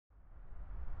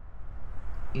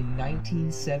In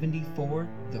 1974,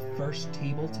 the first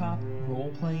tabletop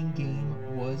role-playing game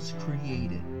was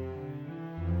created.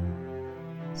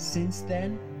 Since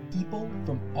then, people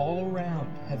from all around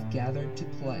have gathered to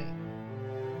play.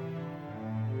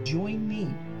 Join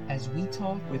me as we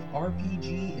talk with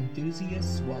RPG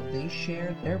enthusiasts while they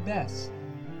share their best,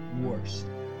 worst,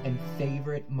 and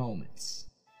favorite moments.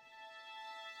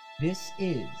 This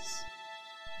is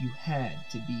You Had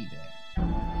to Be There.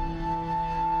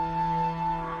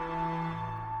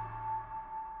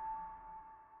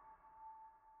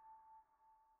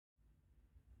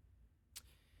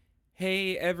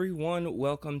 Hey everyone,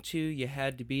 welcome to You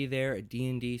Had to Be There, a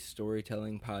D&D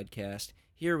storytelling podcast.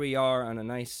 Here we are on a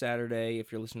nice Saturday,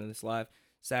 if you're listening to this live,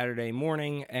 Saturday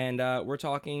morning, and we're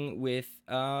talking with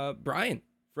Brian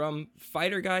from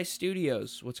Fighter Guy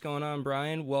Studios. What's going on,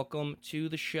 Brian? Welcome to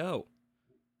the show.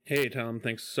 Hey Tom,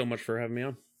 thanks so much for having me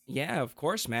on. Yeah, of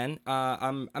course, man.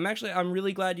 I'm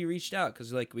really glad you reached out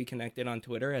because we connected on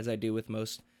Twitter, as I do with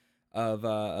most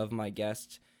of my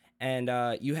guests. And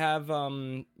you have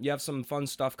some fun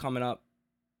stuff coming up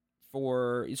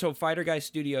for Fighter Guy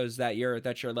Studios, that your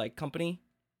like company.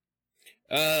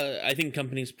 I think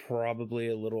company's probably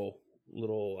a little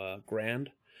grand.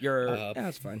 Yeah,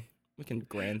 that's fine. We can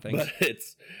grand things. But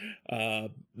it's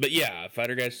but yeah,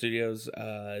 Fighter Guy Studios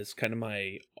is kind of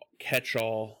my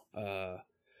catch-all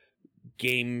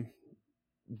game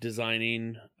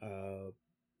designing,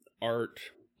 art,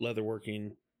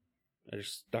 leatherworking. I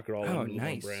just stuck it all under the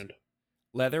one brand.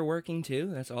 Leatherworking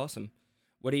too? That's awesome.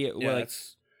 What do you what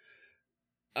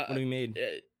have you made?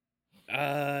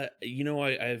 I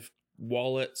have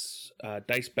wallets,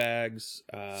 dice bags,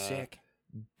 sick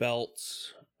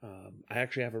belts. I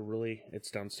actually have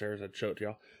it's downstairs. I'd show it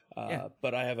to y'all.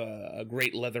 But I have a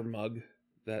great leather mug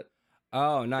that.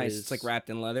 Oh, nice! It's like wrapped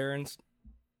in leather and.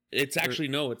 It's actually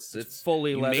it's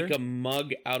fully leather. You make a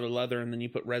mug out of leather and then you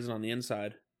put resin on the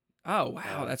inside. Oh,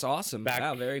 wow, that's awesome.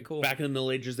 Wow, very cool. Back in the Middle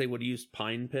Ages, they would use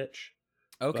pine pitch.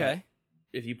 Okay.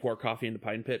 If you pour coffee into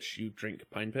pine pitch, you drink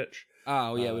pine pitch.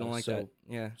 Oh, yeah, we don't like that.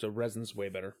 Yeah. So resin's way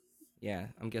better. Yeah,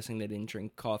 I'm guessing they didn't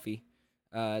drink coffee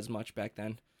as much back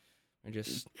then. Or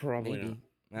just probably maybe,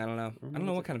 not. I don't know. I don't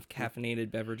know what kind of caffeinated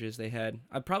beverages they had.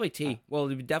 Probably tea. Well,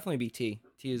 it would definitely be tea.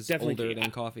 Tea is older than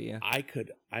coffee, yeah.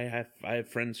 I have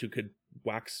friends who could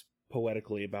wax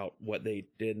poetically about what they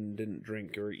did and didn't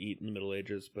drink or eat in the Middle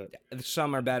Ages, but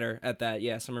some are better at that.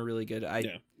 Yeah, some are really good.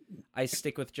 I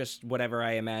stick with just whatever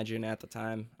I imagine at the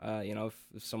time. If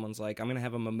someone's like, I'm gonna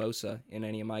have a mimosa in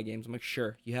any of my games, I'm like,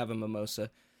 sure, you have a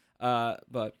mimosa.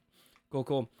 But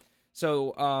cool.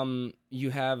 So you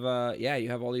have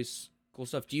all these cool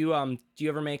stuff. Do you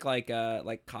ever make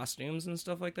like costumes and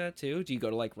stuff like that too? Do you go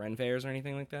to like Ren fairs or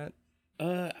anything like that?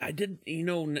 I did.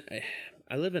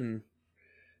 I live in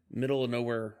middle of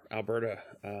nowhere, Alberta,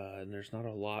 and there's not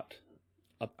a lot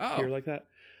up here like that.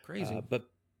 Crazy. But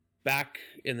back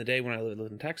in the day when I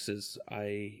lived in Texas,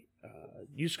 I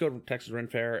used to go to Texas Ren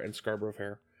Fair and Scarborough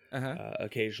Fair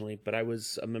occasionally, but I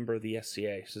was a member of the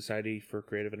SCA, Society for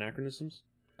Creative Anachronisms.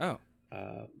 Oh.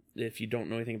 If you don't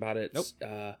know anything about it, nope.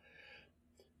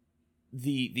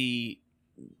 The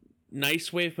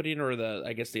nice way of putting it, or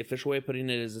the official way of putting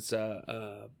it, is it's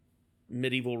a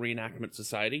medieval reenactment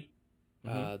society.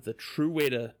 Mm-hmm. The true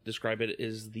way to describe it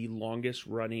is the longest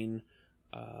running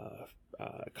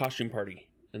costume party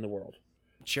in the world.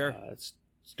 Sure. It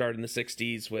started in the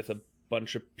 60s with a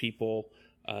bunch of people,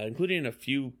 including a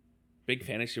few big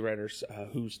fantasy writers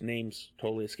whose names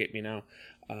totally escape me now,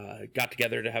 got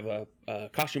together to have a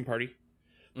costume party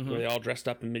where they all dressed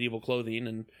up in medieval clothing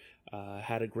and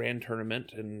had a grand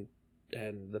tournament, and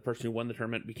the person who won the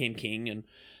tournament became king, and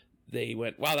they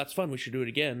went, wow, that's fun, we should do it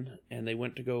again. And they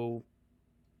went to go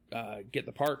get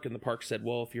the park, and the park said,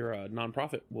 well, if you're a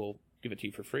nonprofit, we'll give it to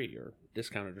you for free or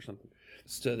discounted or something.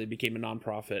 So they became a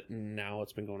nonprofit, and now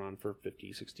it's been going on for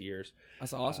 50, 60 years.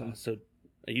 That's awesome. So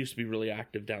I used to be really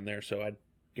active down there, so I'd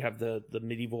have the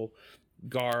medieval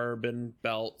garb and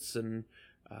belts, and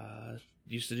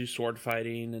used to do sword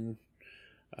fighting, and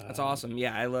that's awesome.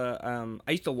 Yeah, I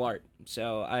used to LARP,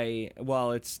 so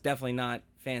it's definitely not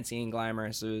fancy and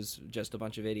glamorous. It was just a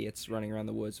bunch of idiots running around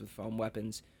the woods with foam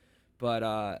weapons.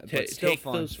 But still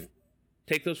fun.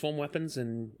 Take those foam weapons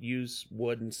and use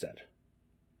wood instead.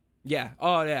 Yeah.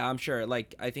 Oh, yeah. I'm sure.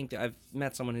 Like, I think I've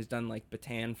met someone who's done like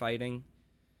Bataan fighting,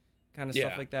 kind of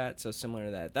stuff like that. So similar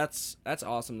to that. That's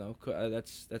awesome though.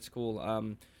 That's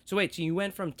cool. So wait. So you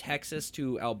went from Texas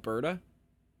to Alberta?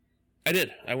 I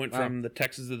did. I went from the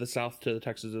Texas of the South to the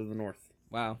Texas of the North.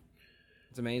 Wow.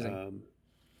 It's amazing.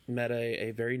 Met a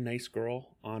very nice girl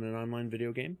on an online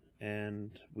video game,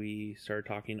 and we started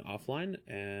talking offline,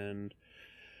 and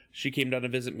she came down to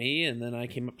visit me, and then I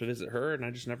came up to visit her, and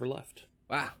I just never left.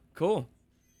 Wow, cool.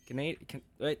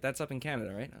 Wait, that's up in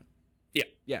Canada, right? Yeah.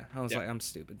 Yeah, I was like, I'm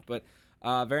stupid, but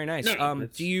very nice. No,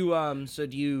 do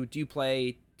you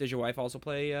play? Does your wife also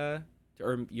play?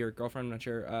 Or your girlfriend? I'm not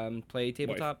sure. Play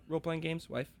tabletop role playing games?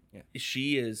 Wife? Yeah.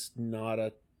 She is not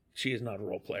a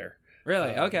role player.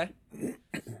 Really? Okay.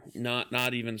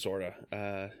 Not even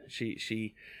sorta.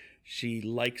 She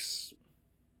likes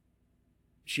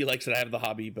that I have the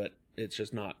hobby, but it's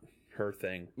just not her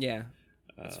thing. Yeah.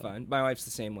 That's fine. My wife's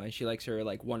the same way. She likes her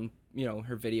like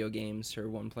her video games, her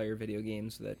one-player video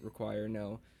games that require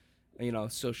no,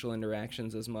 social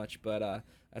interactions as much. But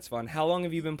that's fun. How long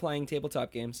have you been playing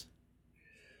tabletop games?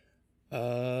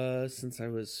 Since I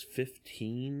was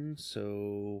 15,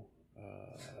 so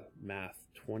math,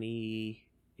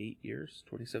 28 years,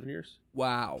 27 years.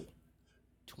 Wow.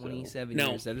 27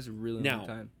 years. That is a really long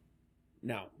time.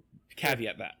 Now,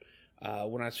 caveat that.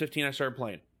 When I was 15, I started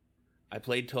playing. I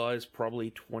played till I was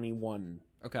probably 21.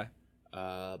 Okay.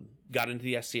 Got into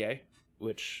the SCA,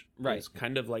 which is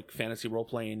kind of like fantasy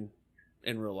role-playing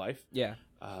in real life. Yeah.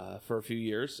 For a few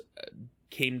years.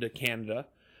 Came to Canada.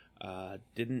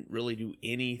 Didn't really do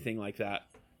anything like that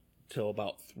till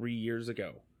about 3 years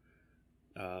ago.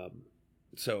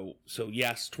 So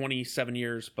yes, 27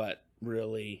 years, but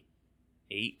really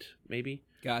 8 maybe.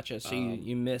 Gotcha. So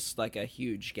you missed like a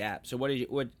huge gap. So what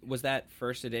was that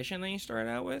first edition that you started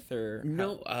out with, or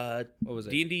no? What was it?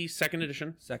 D&D second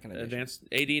edition. Second edition. Advanced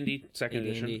AD&D second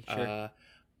edition. Sure.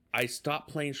 I stopped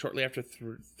playing shortly after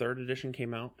third edition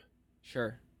came out.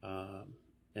 Sure.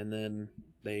 And then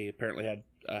they apparently had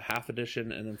a half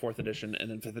edition, and then fourth edition, and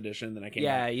then fifth edition. And then I came.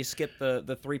 Yeah, you skipped the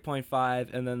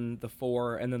 3.5, and then the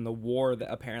 4, and then the war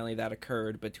that apparently that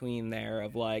occurred between there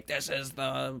of like, this is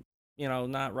the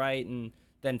not right, and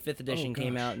then fifth edition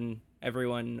came out, and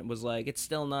everyone was like, it's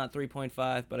still not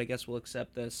 3.5, but I guess we'll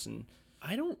accept this. And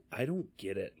I don't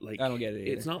get it. Like, I don't get it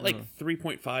either. It's not like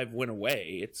 3.5 went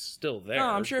away. It's still there. No,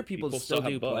 I'm sure people still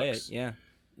do play it. Yeah.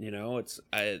 It's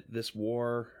this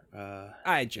war.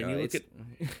 I joke.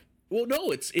 Well,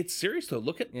 no, it's serious though.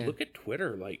 Look at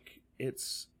Twitter. Like,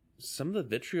 it's some of the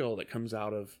vitriol that comes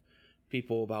out of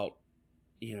people about,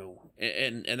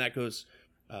 and that goes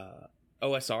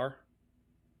OSR.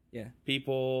 Yeah.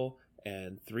 People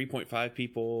and 3.5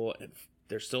 people, and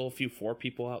there's still a few 4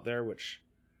 people out there, which,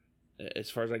 as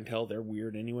far as I can tell, they're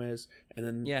weird anyways.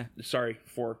 And then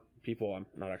 4 people. I'm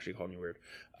not actually calling you weird.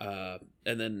 And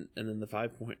then the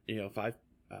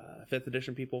 5th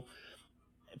edition people.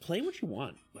 Play what you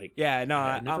want. Like, yeah, no,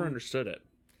 I never understood it.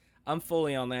 I'm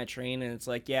fully on that train, and it's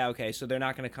like, yeah, okay, so they're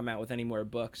not going to come out with any more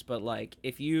books, but like,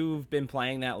 if you've been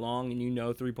playing that long and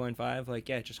 3.5, like,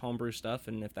 yeah, just homebrew stuff,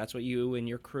 and if that's what you and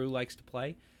your crew likes to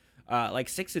play, like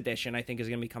 6th edition, I think is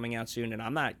going to be coming out soon, and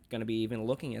I'm not going to be even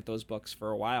looking at those books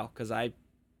for a while because I've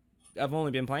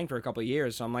only been playing for a couple of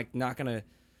years, so I'm like not going to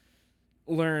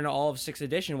learn all of 6th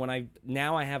edition when I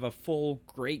have a full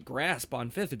great grasp on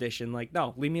 5th edition. Like,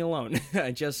 no, leave me alone.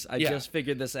 I just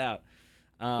figured this out.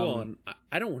 And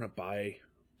I don't want to buy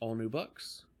all new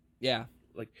books. Yeah.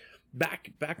 Like back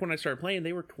when I started playing,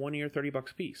 they were $20 or $30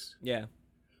 a piece. Yeah.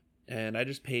 And I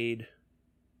just paid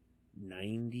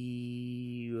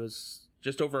 90 was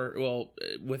just over, well,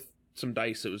 with some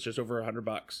dice, it was just over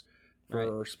 $100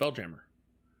 for Spelljammer.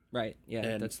 Right. Yeah.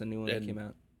 And that's the new one that came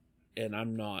out. And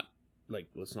I'm not, like,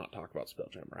 let's not talk about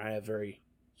Spelljammer. I have very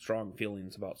strong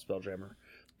feelings about Spelljammer.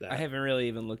 I haven't really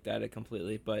even looked at it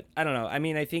completely, but I don't know. I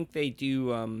mean, I think they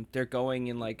do. They're going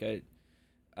in like a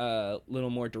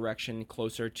little more direction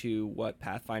closer to what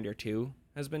Pathfinder 2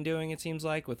 has been doing. It seems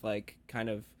like, with like kind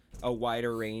of a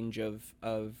wider range of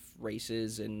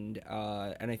races, and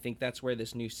I think that's where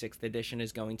this new 6th edition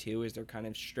is going to. Is they're kind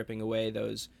of stripping away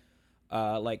those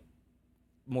like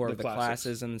more of the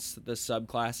classes and the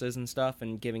subclasses and stuff,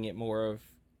 and giving it more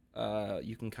of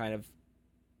you can kind of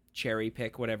cherry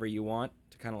pick whatever you want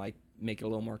to kind of like make it a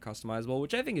little more customizable,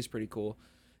 which I think is pretty cool.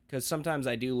 Because sometimes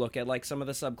I do look at like some of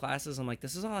the subclasses, I'm like,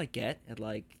 this is all I get. And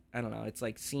like, I don't know, it's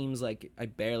like seems like I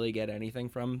barely get anything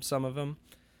from some of them,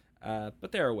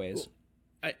 but there are ways.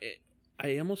 Well,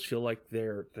 I almost feel like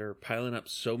they're piling up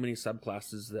so many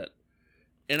subclasses that,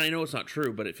 and I know it's not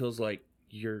true, but it feels like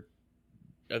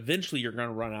eventually you're going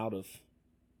to run out of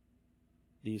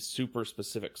these super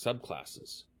specific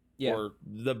subclasses. Yeah. Or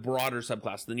the broader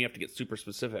subclass, then you have to get super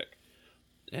specific.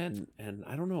 And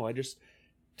I don't know,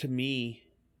 to me,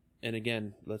 and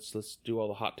again, let's do all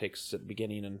the hot takes at the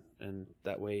beginning, and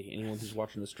that way anyone who's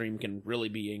watching the stream can really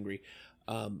be angry.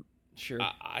 Sure.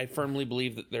 I firmly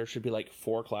believe that there should be like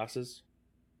 4 classes.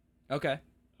 Okay.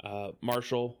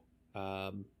 Martial,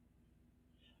 I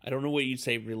don't know what you'd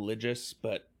say religious,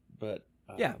 but but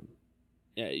yeah,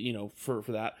 you know, for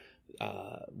that,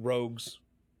 rogues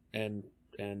and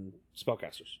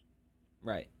spellcasters,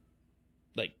 right,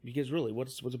 like, because really,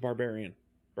 what's a barbarian?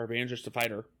 Barbarian's just a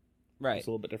fighter. right. It's a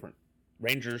little bit different.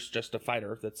 Ranger's just a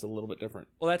fighter. That's a little bit different.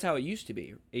 Well, that's how it used to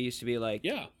be. It used to be like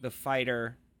the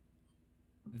fighter.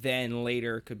 Then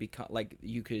later could become like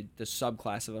the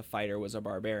subclass of a fighter was a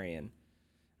barbarian.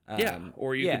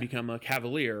 Or you could become a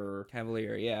cavalier.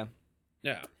 Cavalier, yeah.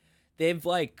 Yeah. They've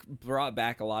like brought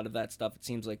back a lot of that stuff. It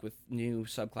seems like with new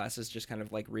subclasses, just kind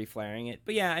of like reflaring it.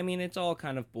 But yeah, I mean, it's all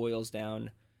kind of boils down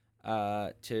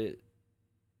to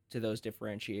those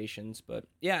differentiations. But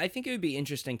yeah, I think it would be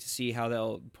interesting to see how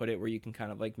they'll put it, where you can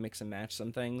kind of like mix and match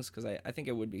some things, because I think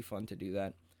it would be fun to do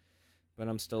that. But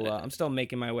I'm still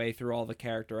making my way through all the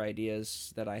character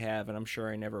ideas that I have, and I'm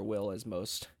sure I never will, as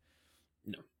most.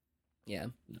 No. Yeah.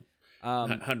 No.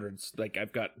 Hundreds. Like,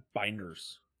 I've got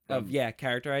binders of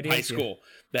character ideas. High school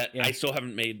that I still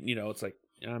haven't made. You know, it's like,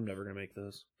 I'm never gonna make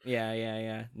those.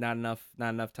 Yeah. Not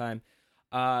enough time.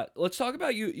 Let's talk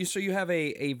about you. So you have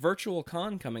a virtual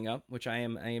con coming up, which I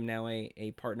am now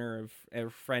a partner of, a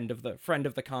friend of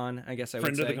the con. I guess I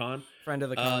would say friend of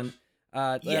the con.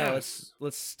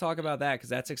 Let's talk about that, because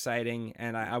that's exciting,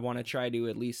 and I want to try to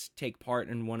at least take part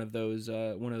in one of those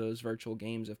virtual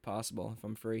games if possible, if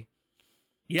I'm free.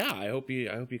 Yeah, I hope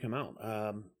you come out.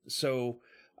 So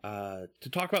to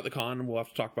talk about the con, we'll have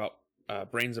to talk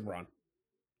about Brains and Brawn.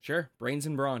 Sure, Brains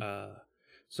and Brawn.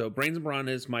 So Brains and Brawn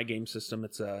is my game system.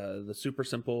 It's the super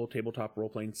simple tabletop role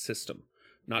playing system,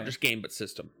 not just game but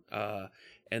system.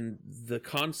 And the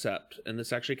concept, and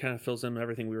this actually kind of fills in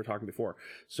everything we were talking before.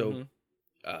 So.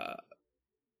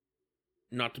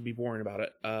 Not to be boring about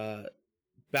it,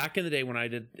 back in the day when I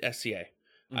did SCA,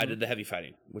 I did the heavy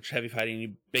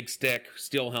fighting, big stick,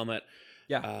 steel helmet,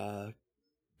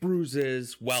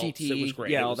 bruises, welts. CT, it was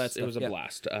great. All that stuff. It was a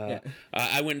blast.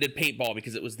 I went and did paintball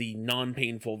because it was the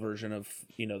non-painful version of,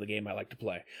 you know, the game I like to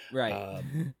play. Right.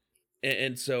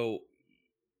 And so,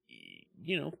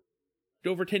 you know,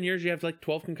 over 10 years, you have like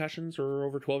 12 concussions, or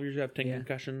over 12 years, you have 10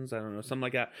 concussions. I don't know, something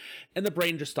like that. And the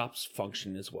brain just stops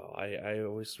functioning as well. I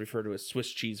always refer to it as Swiss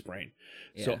cheese brain.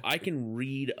 Yeah. So I can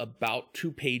read about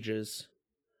 2 pages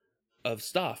of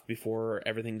stuff before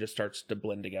everything just starts to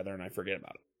blend together and I forget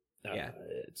about it.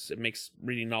 It makes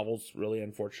reading novels really,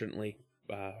 unfortunately,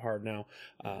 hard now.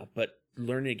 But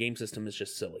learning a game system is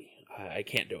just silly. I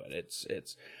can't do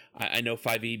it. I know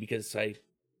 5e because I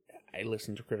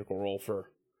listened to Critical Role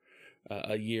for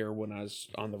a year when I was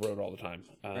on the road all the time.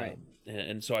 Right.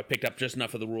 And so I picked up just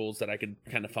enough of the rules that I could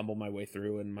kind of fumble my way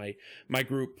through. And my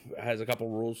group has a couple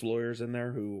rules lawyers in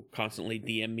there who constantly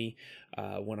DM me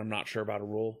when I'm not sure about a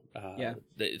rule.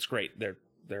 It's great.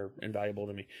 They're invaluable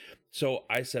to me. So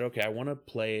I said, okay, I want to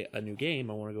play a new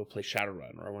game. I want to go play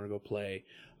Shadowrun, or I want to go play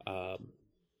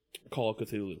Call of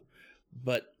Cthulhu.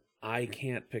 But I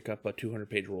can't pick up a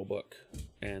 200-page rule book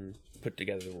and put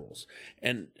together the rules.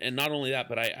 And not only that,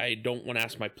 but I don't want to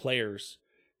ask my players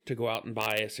to go out and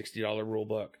buy a $60 rule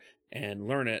book and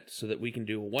learn it so that we can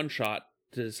do a one-shot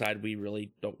to decide we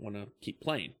really don't want to keep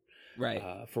playing. Right.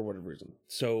 For whatever reason.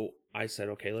 So I said,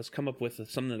 okay, let's come up with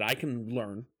something that I can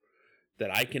learn, that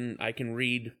I can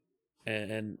read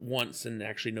and once and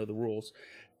actually know the rules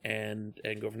and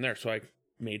go from there. So I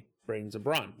made Brains and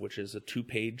Brawn, which is a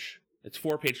 2-page... It's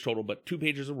 4-page total, but 2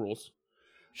 pages of rules.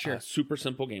 Sure. Super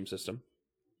simple game system.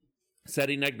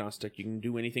 Setting agnostic. You can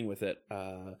do anything with it.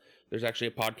 There's actually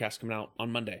a podcast coming out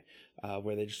on Monday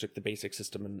where they just took the basic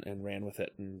system and ran with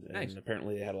it. And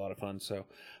apparently they had a lot of fun. So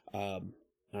I'm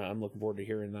looking forward to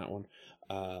hearing that one.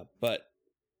 But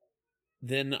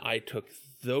then I took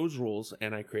those rules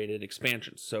and I created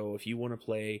expansions. So if you want to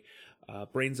play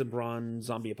Brains and Brawn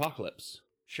Zombie Apocalypse,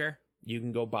 sure, you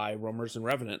can go buy Roamers and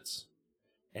Revenants.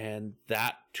 And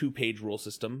that 2-page rule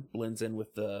system blends in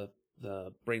with the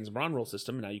Brains and Brawn rule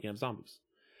system, and now you can have zombies.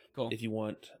 Cool. If you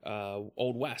want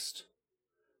Old West,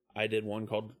 I did one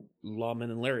called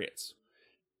Lawmen and Lariats,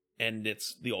 and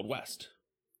it's the Old West.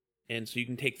 And so you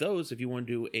can take those if you want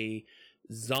to do a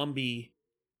zombies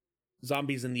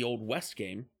in the Old West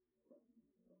game.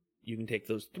 You can take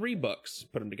those 3 books,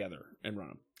 put them together, and run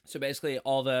them. So basically,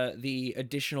 all the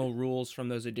additional rules from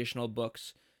those additional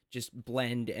books just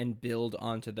blend and build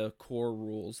onto the core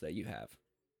rules that you have.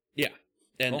 Yeah.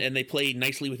 And they play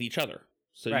nicely with each other.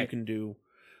 So you can do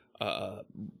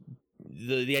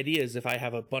the idea is if I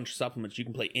have a bunch of supplements, you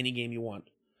can play any game you want.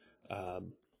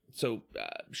 So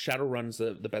Shadowrun's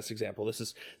the best example. This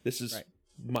is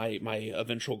my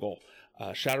eventual goal.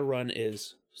 Shadowrun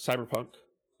is cyberpunk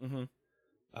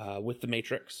with the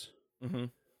Matrix,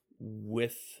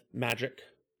 with magic,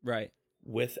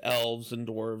 with elves and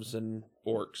dwarves and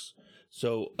orcs.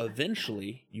 So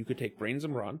eventually you could take Brains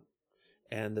and Brawn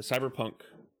and the Cyberpunk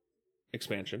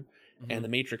expansion and the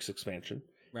Matrix expansion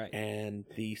and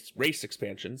the race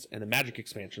expansions and the magic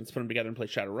expansions, put them together and play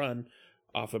Shadowrun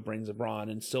off of Brains and Brawn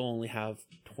and still only have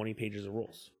 20 pages of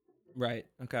rules. Right.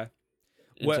 Okay.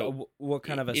 And what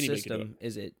kind of a system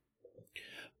is it?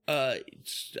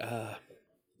 It's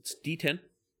D10.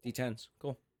 D10s.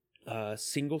 Cool.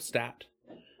 Single stat.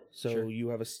 So you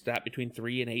have a stat between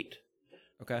 3 and 8.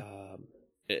 Okay.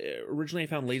 Originally I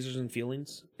found Lasers and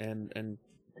Feelings and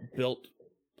built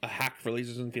a hack for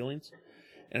Lasers and Feelings.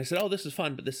 And I said, oh, this is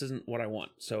fun, but this isn't what I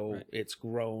want. So it's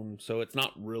grown. So it's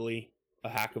not really a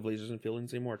hack of Lasers and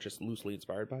Feelings anymore. It's just loosely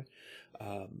inspired by.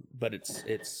 But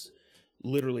it's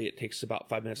literally, it takes about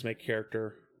 5 minutes to make a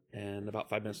character and about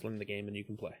 5 minutes to learn the game, and you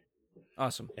can play.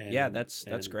 Awesome. Yeah,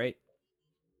 that's great.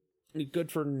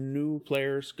 Good for new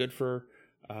players. Good for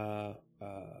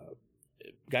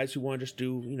guys who want to just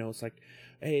do, it's like,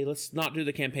 hey, let's not do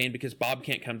the campaign because Bob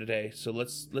can't come today. So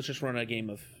let's just run a game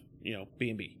of,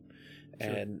 B&B.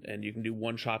 And you can do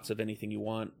one shots of anything you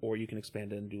want, or you can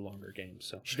expand it and do longer games.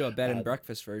 So you should do a bed and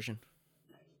breakfast version.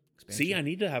 Expansion. See, I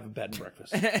need to have a bed and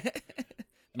breakfast.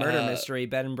 Murder mystery,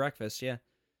 bed and breakfast. Yeah.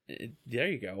 There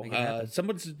you go.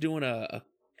 Someone's doing a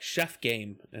chef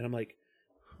game, and I'm like,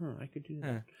 I could do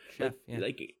that. Chef, yeah.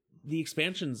 Like the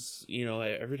expansions,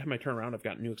 every time I turn around, I've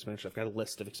got new expansions. I've got a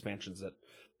list of expansions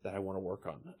that I want to work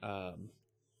on.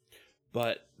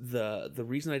 But the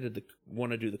reason I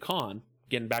want to do the con,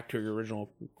 getting back to your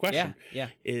original question,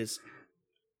 is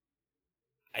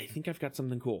I think I've got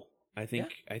something cool. I think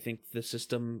the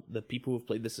system, the people who've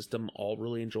played the system all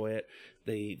really enjoy it.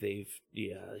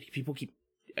 People keep,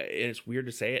 and it's weird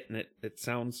to say it, and it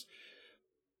sounds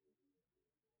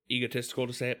egotistical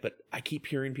to say it, but I keep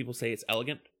hearing people say it's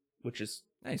elegant, which is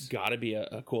nice. Got to be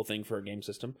a cool thing for a game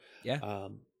system. Yeah.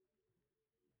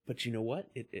 But you know what?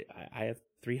 I have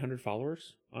 300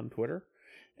 followers on Twitter,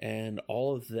 and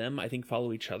all of them, I think,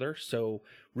 follow each other. So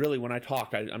really, when I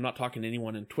talk, I'm not talking to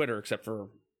anyone in Twitter except for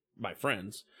my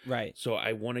friends. Right. So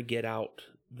I want to get out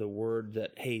the word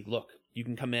that, hey, look, you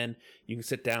can come in, you can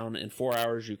sit down in 4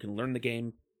 hours, you can learn the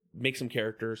game, make some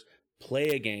characters, play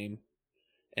a game,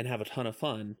 and have a ton of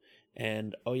fun.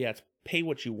 And, it's pay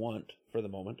what you want for the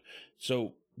moment.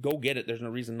 So go get it. There's no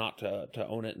reason not to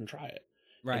own it and try it.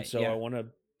 Right. And so I want to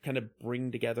kind of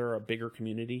bring together a bigger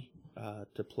community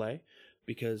to play,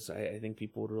 because I think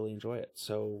people would really enjoy it.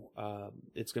 So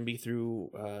it's going to be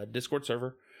through Discord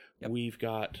server. Yep. We've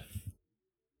got...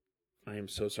 I am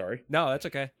so sorry. No, that's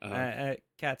okay.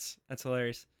 Cats. That's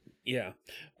hilarious. Yeah.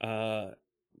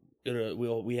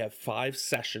 We have 5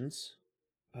 sessions.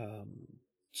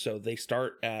 So they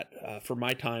start at, for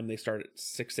my time, they start at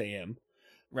 6 a.m.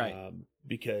 Right.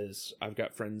 Because I've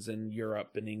got friends in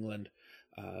Europe and England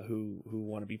who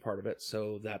want to be part of it.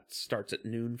 So that starts at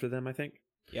noon for them, I think.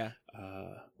 Yeah.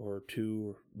 Or 2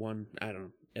 or 1, I don't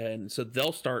know. And so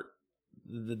they'll start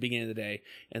the beginning of the day,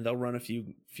 and they'll run a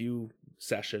few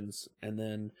sessions, and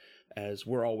then as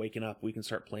we're all waking up, we can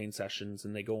start playing sessions,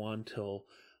 and they go on till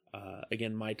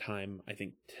again, my time, I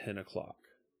think 10 o'clock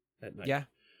at night. Yeah.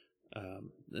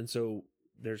 And so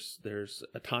there's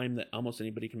a time that almost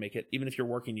anybody can make it. Even if you're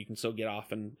working, you can still get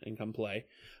off and come play.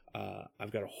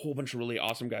 I've got a whole bunch of really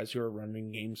awesome guys who are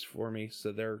running games for me.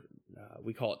 So they're,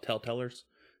 we call it telltellers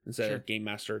instead of game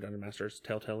master, dungeon masters,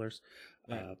 telltellers,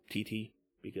 TT,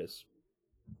 because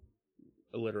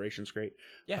alliteration's great.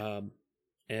 Yeah.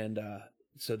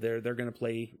 So they're going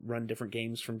to run different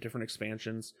games from different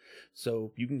expansions.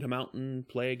 So you can come out and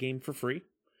play a game for free.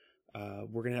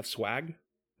 We're going to have swag.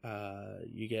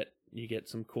 You get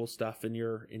some cool stuff in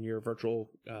your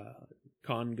virtual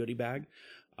con goodie bag.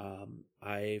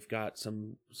 I've got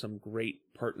some great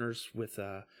partners with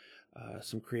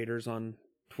some creators on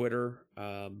Twitter.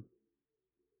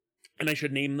 And I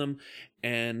should name them,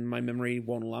 and my memory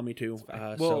won't allow me to.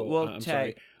 We'll I'm tag.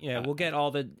 sorry. Yeah, we'll get all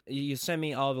the. You send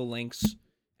me all the links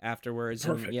afterwards.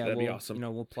 Perfect. And, That'd be awesome.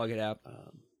 We'll plug it out.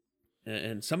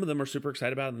 And some of them are super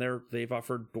excited about it, and they've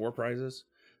offered door prizes.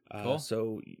 Cool.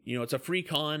 So it's a free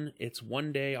con. It's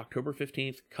one day, October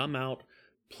 15th. Come out,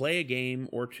 play a game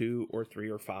or 2 or 3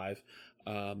 or 5,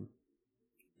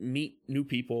 meet new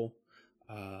people,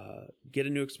 get a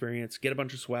new experience, get a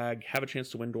bunch of swag, have a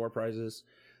chance to win door prizes.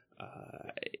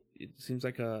 It seems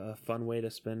like a fun way to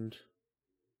spend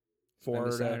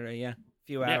Saturday, a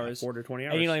few hours, 4 to 20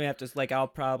 hours. And you don't even have to.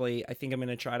 I think I'm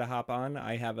gonna try to hop on.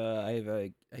 I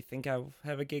think I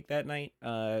have a gig that night.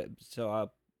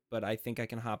 But I think I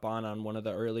can hop on one of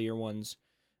the earlier ones.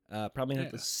 Probably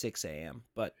not the 6 a.m.,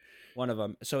 but one of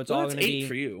them. So it's all going to be 8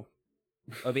 for you.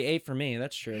 It'll be 8 for me.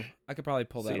 That's true. I could probably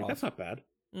pull that off. That's not bad.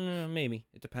 Maybe.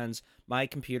 It depends. My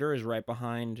computer is right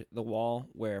behind the wall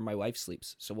where my wife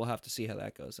sleeps, so we'll have to see how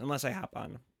that goes. Unless I hop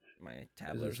on my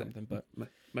tablet or something. But my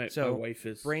wife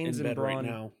is Brains in and bed right Brawn,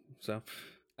 now. So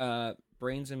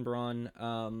Brains and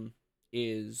Brawn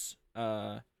is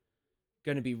going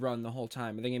to be run the whole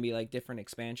time. Are they going to be like different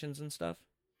expansions and stuff?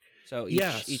 So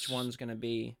each one's going to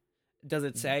be. Does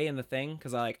it say in the thing?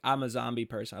 Because I'm a zombie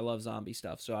person. I love zombie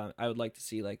stuff. So I would like to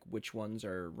see like which ones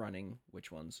are running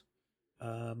which ones.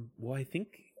 Well, I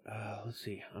think let's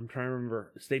see. I'm trying to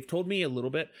remember. So they've told me a little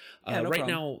bit. No right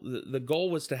problem. now, the goal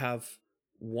was to have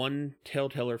one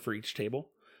telltale for each table,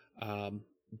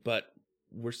 but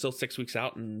we're still 6 weeks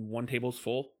out and one table's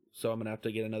full. So I'm gonna have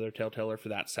to get another telltale for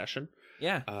that session.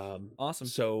 Yeah. Awesome.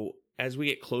 So as we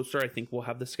get closer, I think we'll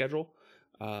have the schedule.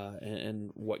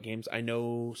 And what games. I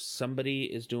know somebody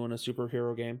is doing a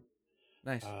superhero game.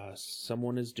 Nice.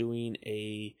 Someone is doing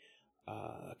a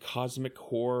cosmic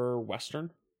horror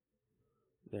western.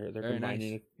 They're Very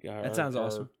combining. Nice. That sounds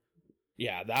awesome.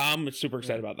 Yeah, I'm super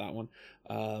excited about that one.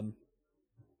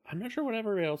 I'm not sure what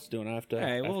everybody else is doing. I have to. All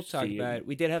right, we'll talk about it.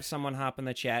 We did have someone hop in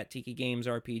the chat. Tiki Games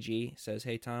RPG says,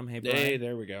 "Hey Tom, hey Brian." Hey,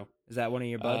 there we go. Is that one of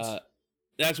your buds?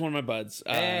 That's one of my buds.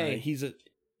 Hey.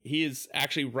 He is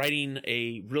actually writing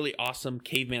a really awesome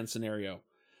caveman scenario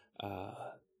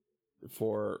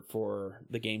for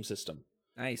the game system.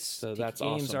 Nice. So Tiki that's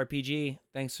Games awesome. RPG.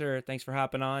 Thanks for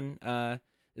hopping on.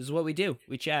 This is what we do.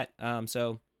 We chat.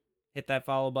 So hit that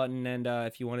follow button, and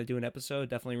if you want to do an episode,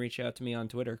 definitely reach out to me on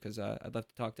Twitter because I'd love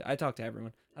to talk to. I talk to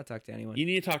everyone. I'll talk to anyone. You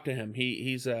need to talk to him.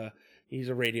 He's a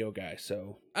radio guy,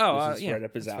 so this is right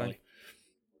up his alley.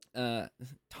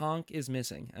 Tonk is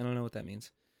missing. I don't know what that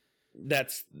means.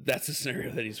 That's the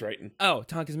scenario that he's writing. Oh,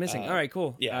 Tonk is missing. All right,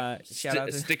 cool. Yeah. Shout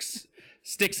out to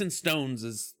Sticks and Stones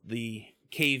is the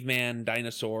caveman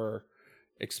dinosaur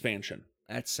expansion.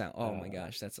 Oh my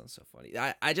gosh, that sounds so funny.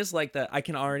 I just like that. I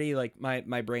can already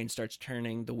my brain starts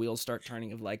turning, the wheels start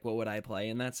turning of like what would I play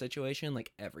in that situation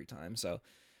like every time. So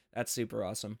that's super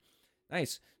awesome.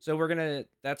 Nice. So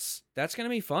that's gonna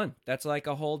be fun. That's like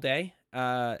a whole day.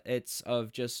 It's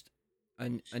of just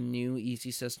a new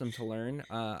easy system to learn.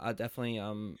 I'll definitely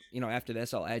after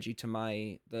this I'll add you to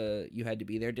the You Had to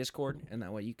Be There Discord, and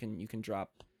that way you can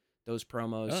drop those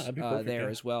promos there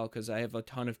as well, because I have a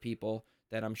ton of people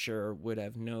that I'm sure would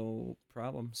have no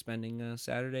problem spending a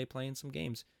Saturday playing some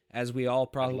games, as we all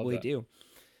probably do.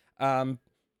 Is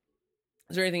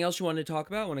there anything else you wanted to talk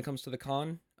about when it comes to the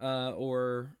con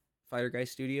or Fighter Guy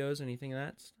Studios, anything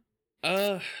of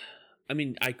that? I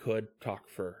mean, I could talk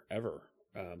forever,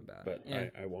 but yeah.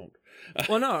 I won't.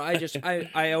 Well, no,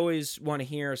 I always want to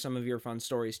hear some of your fun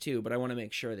stories too, but I want to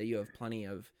make sure that you have plenty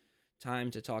of time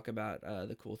to talk about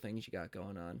the cool things you got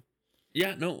going on.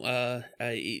 Yeah, no,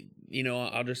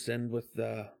 I'll just end with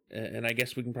and I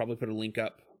guess we can probably put a link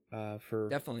up for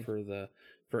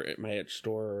my itch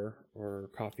store or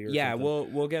coffee or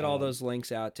something. We'll get all those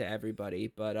links out to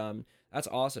everybody, but that's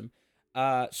awesome.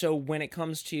 So when it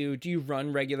comes to, do you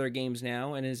run regular games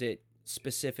now, and is it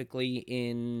specifically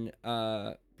in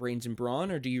Brains and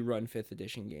Brawn, or do you run 5th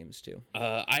edition games too?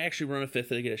 I actually run a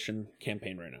 5th edition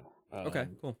campaign right now. Okay,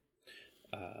 cool.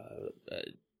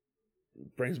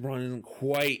 Brains and Brawn isn't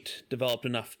quite developed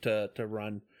enough to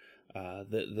run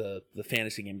the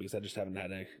fantasy game, because I just haven't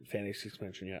had a fantasy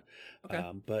expansion yet. Okay.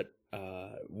 But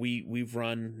we've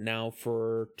run now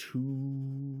for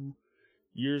 2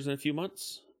 years and a few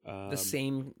months. The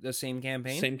same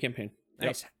campaign? Same campaign.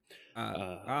 Nice. Yep.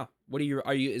 Wow. What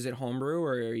are you, is it homebrew,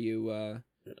 or are you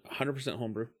 100%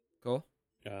 homebrew? Cool.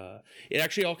 It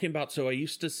actually all came about. So I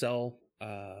used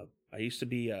to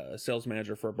be a sales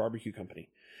manager for a barbecue company.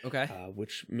 Okay.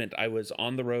 Which meant I was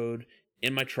on the road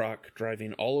in my truck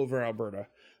driving all over Alberta.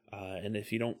 And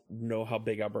if you don't know how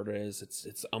big Alberta is,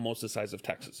 it's almost the size of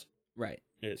Texas. Right.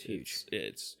 It's huge.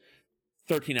 It's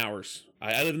 13 hours.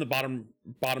 I live in the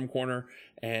bottom corner,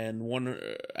 and one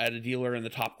at a dealer in the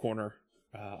top corner,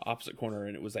 opposite corner,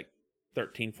 and it was like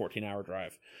 13, 14-hour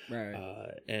drive.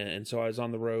 Right. And so I was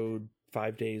on the road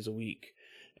 5 days a week,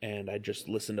 and I just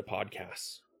listened to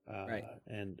podcasts. Right.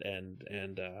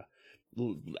 And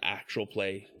actual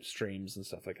play streams and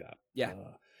stuff like that. Yeah.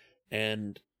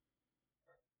 And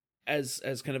as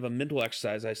kind of a mental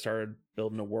exercise, I started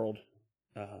building a world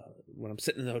when I'm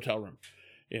sitting in the hotel room.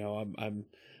 I'm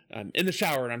in the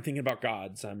shower and I'm thinking about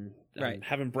gods. I'm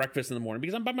having breakfast in the morning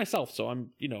because I'm by myself, so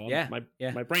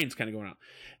my brain's kind of going out.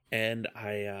 And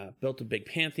I built a big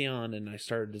pantheon, and I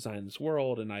started designing this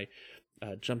world, and I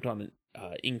jumped on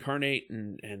Incarnate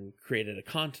and created a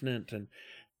continent, and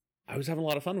I was having a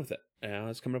lot of fun with it. And I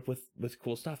was coming up with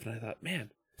cool stuff, and I thought,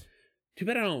 man, too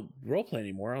bad I don't roleplay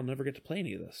anymore. I'll never get to play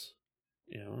any of this.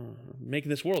 Making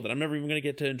this world that I'm never even going to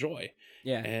get to enjoy.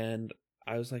 Yeah. And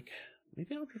I was like,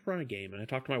 maybe I'll just run a game. And I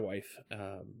talked to my wife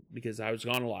because I was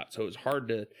gone a lot. So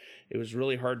it was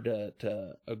really hard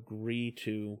to agree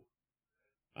to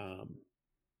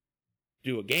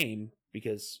do a game,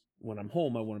 because when I'm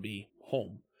home, I want to be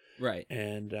home. Right.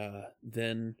 And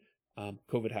then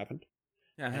COVID happened.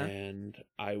 Uh-huh. And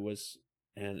I was,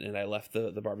 and I left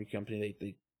the barbecue company.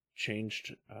 They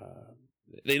changed,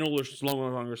 they no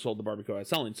longer sold the barbecue I was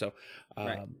selling. So,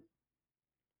 Right.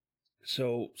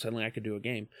 So suddenly I could do a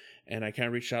game, and I kind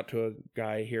of reached out to a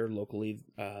guy here locally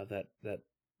that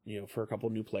for a couple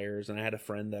new players, and I had a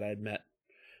friend that I'd met,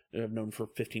 that I've known for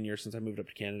 15 years since I moved up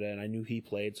to Canada, and I knew he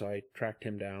played, so I tracked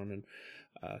him down and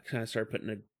kind of started putting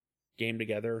a game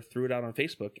together, threw it out on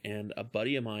Facebook, and a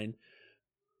buddy of mine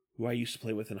who I used to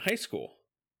play with in high school,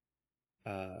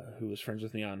 who was friends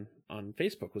with me on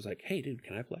Facebook, was like, "Hey, dude,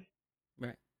 can I play?"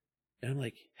 Right. And I'm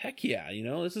like, "Heck yeah,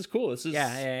 this is cool. This is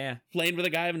playing with a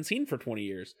guy I haven't seen for 20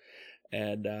 years."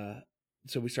 And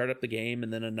so we started up the game,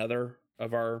 and then another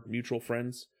of our mutual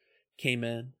friends came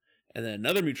in, and then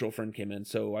another mutual friend came in.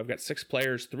 So I've got 6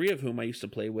 players, 3 of whom I used to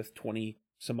play with 20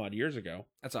 some odd years ago.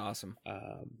 That's awesome.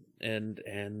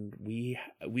 And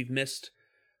we've missed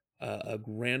a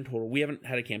grand total. We haven't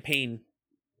had a campaign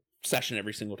session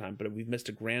every single time, but we've missed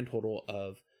a grand total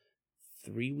of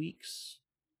 3 weeks.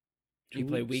 Do you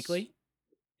play weekly?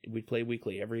 We play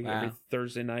weekly every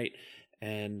Thursday night,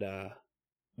 and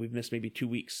we've missed maybe 2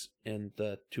 weeks in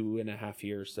the 2.5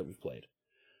 years that we've played.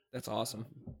 That's awesome.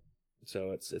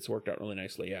 So it's worked out really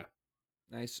nicely. Yeah.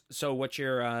 Nice. So what's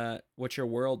your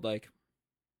world like?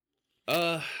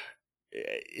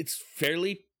 It's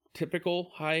fairly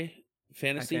typical high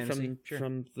fantasy,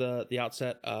 from the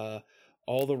outset.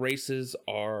 All the races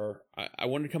are. I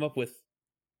wanted to come up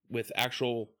with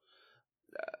actual.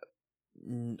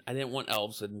 I didn't want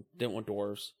elves and didn't want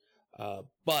dwarves,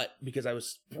 but because I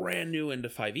was brand new into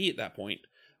 5e at that point,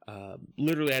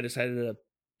 literally I decided to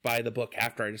buy the book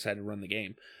after I decided to run the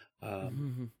game,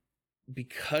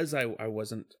 because I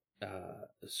wasn't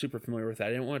super familiar with that.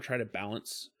 I didn't want to try to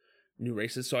balance new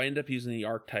races, so I ended up using the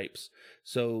archetypes.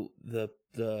 So the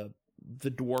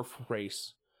dwarf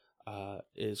race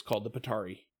is called the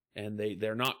Patari, and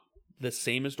they're not the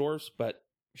same as dwarves, but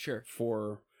sure,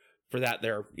 for that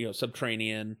they're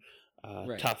subterranean,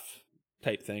 right, tough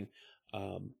type thing.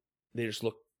 They just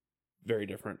look very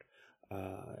different,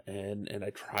 and I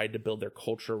tried to build their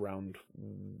culture around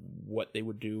what they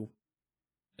would do.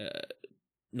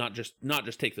 Not just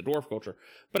take the dwarf culture,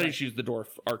 but right. I just used the dwarf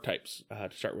archetypes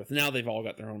to start with. Now they've all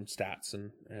got their own stats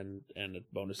and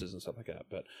bonuses and stuff like that.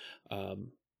 But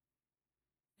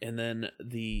and then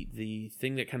the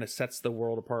thing that kind of sets the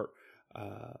world apart,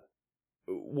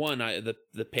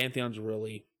 the Pantheon's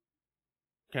really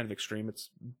kind of extreme. It's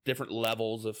different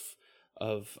levels of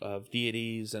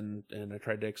deities, and I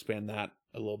tried to expand that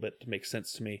a little bit to make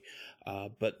sense to me.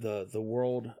 But the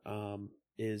world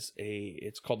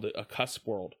it's called a cusp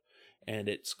world, and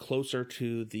it's closer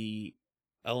to the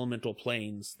elemental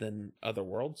planes than other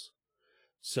worlds.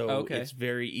 So It's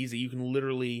very easy. You can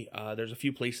literally there's a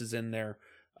few places in there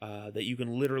that you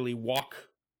can literally walk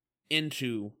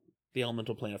into the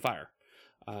elemental plane of fire,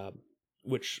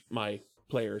 which my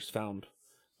players found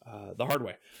the hard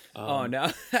way. Oh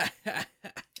no.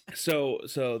 So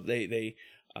they've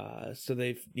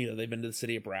been to the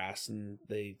city of Brass, and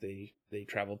they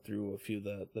traveled through a few of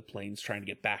the planes trying to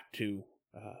get back to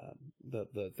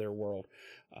their world,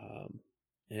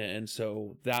 and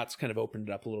so that's kind of opened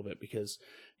it up a little bit, because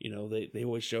they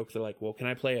always joke, they're like, well, can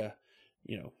I play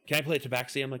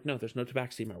Tabaxi? I'm like, no, there's no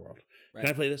Tabaxi in my world. Right. Can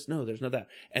I play this? No, there's no that.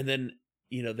 And then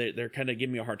they're kind of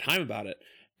giving me a hard time about it,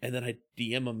 and then I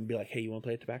DM them and be like, hey, you want to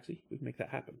play a Tabaxi? We can make that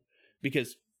happen,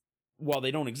 because while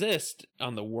they don't exist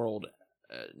on the world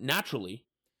naturally,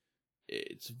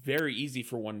 it's very easy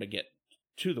for one to get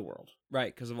to the world,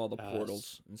 right, because of all the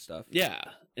portals and stuff. Yeah,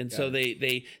 and so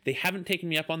they haven't taken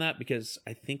me up on that, because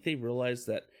I think they realize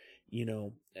that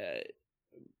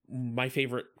my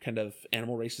favorite kind of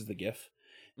animal race is the GIF,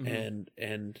 and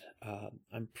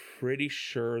I'm pretty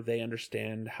sure they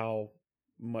understand how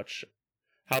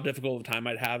difficult of a time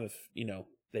I'd have if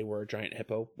they were a giant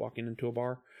hippo walking into a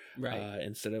bar, right,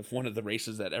 instead of one of the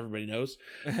races that everybody knows.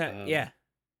 Yeah.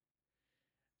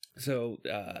 So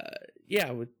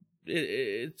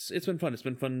it's been fun. It's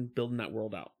been fun building that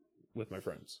world out with my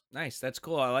friends. Nice. That's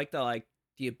cool. I like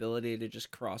the ability to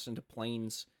just cross into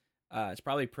planes. It's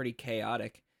probably pretty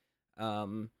chaotic.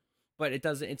 But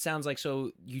it sounds like,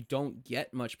 so you don't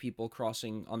get much people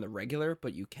crossing on the regular,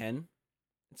 but you can,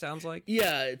 it sounds like.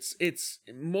 Yeah, it's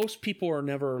most people are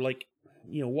never like,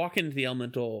 walk into the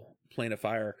elemental plane of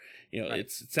fire, Right.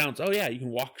 it sounds, oh yeah, you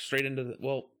can walk straight into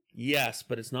well, yes,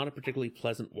 but it's not a particularly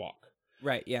pleasant walk.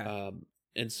 Right. Yeah.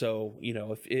 And so,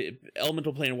 if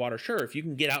elemental plane of water, sure, if you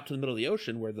can get out to the middle of the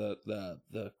ocean where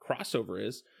the crossover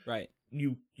is, Right.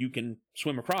 you can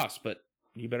swim across, but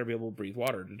you better be able to breathe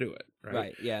water to do it. Right.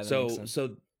 Right. Yeah. That makes sense.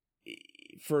 So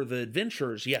for the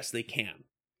adventurers, yes, they can.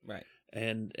 Right.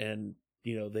 And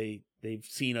they've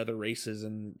seen other races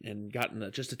and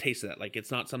gotten just a taste of that. Like,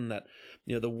 it's not something that,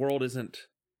 the world isn't,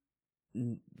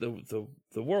 the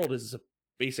world is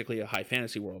basically a high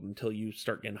fantasy world until you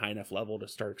start getting high enough level to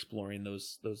start exploring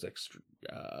those extra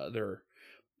their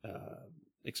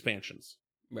expansions,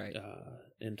 right,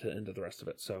 into the rest of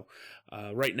it. So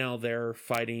right now they're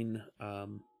fighting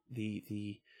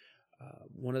the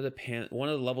one of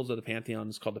the levels of the Pantheon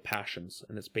is called the Passions,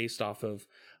 and it's based off of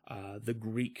the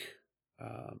Greek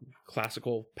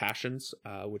classical passions,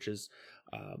 which is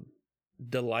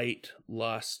delight,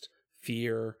 lust,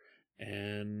 fear,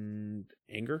 and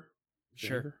anger.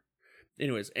 Sure. Anger?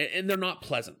 Anyways, and they're not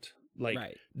pleasant. Like,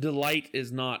 right. Delight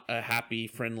is not a happy,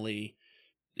 friendly.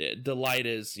 Delight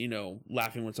is,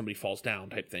 laughing when somebody falls down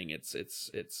type thing. It's a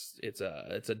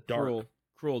dark,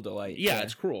 cruel delight. Yeah,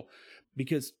 it's cruel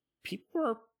because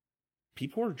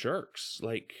people are jerks.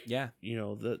 Like, yeah,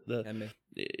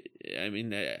 I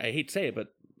mean, I hate to say it,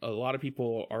 but a lot of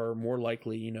people are more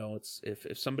likely, it's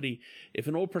if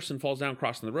an old person falls down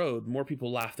crossing the road, more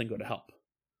people laugh than go to help.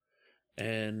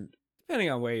 And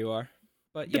depending on where you are,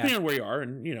 but depending on where you are,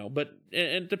 and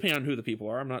and depending on who the people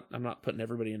are, I'm not putting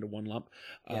everybody into one lump.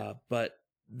 Yeah. But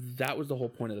that was the whole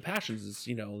point of the Passions is,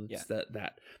 it's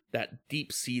that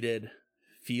deep seated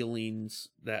feelings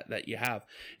that you have.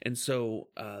 And so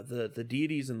the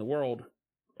deities in the world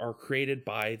are created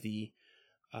by the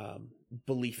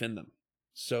belief in them.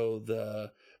 So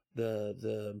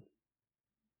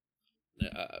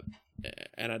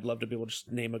and I'd love to be able to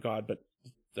just name a god, but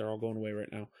they're all going away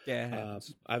right now. Yeah,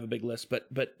 I have a big list,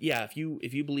 but yeah, if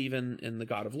you believe in the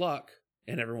god of luck,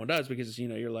 and everyone does, because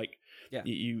you're like, yeah,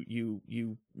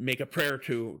 you make a prayer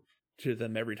to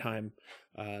them every time.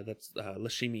 That's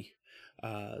Lashimi,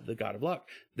 the god of luck.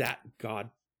 That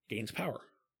god gains power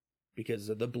because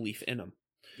of the belief in him.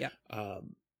 Yeah.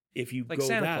 If you like go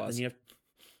Santa that, Claus. then you have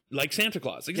like Santa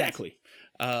Claus, exactly.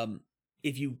 Yes.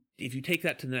 If you take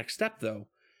that to the next step, though,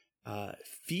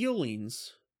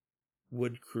 feelings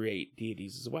would create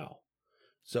deities as well.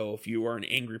 So if you are an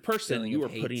angry person, you are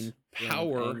putting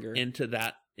power into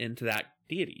that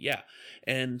deity. Yeah.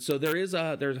 And so there's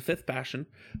a fifth passion,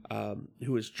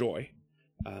 who is joy.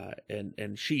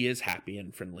 And she is happy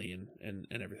and friendly and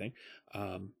everything.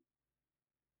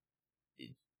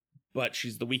 But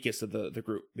she's the weakest of the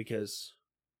group because,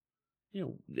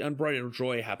 unbridled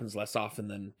joy happens less often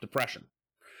than depression.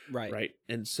 Right. Right.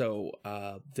 And so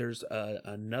there's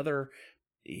another.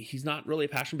 He's not really a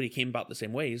passion, but he came about the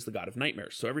same way. He's the god of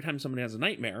nightmares. So every time somebody has a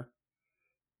nightmare,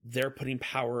 they're putting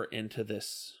power into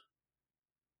this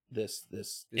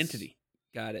entity.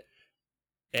 Got it.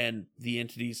 And the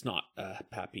entity's not a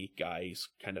happy guy. He's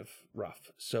kind of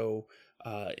rough. So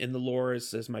in the lore,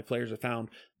 as my players have found,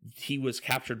 he was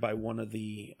captured by one of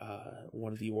the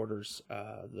orders,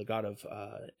 the god of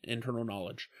internal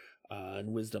knowledge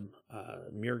and wisdom,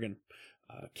 Murgan,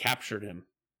 captured him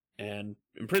and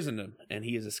imprisoned him, and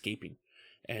he is escaping.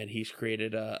 And he's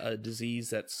created a disease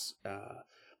that's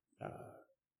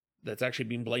actually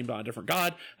being blamed on a different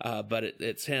god, but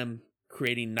it's him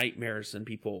creating nightmares in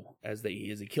people as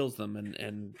he kills them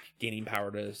and gaining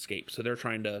power to escape. So they're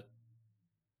trying to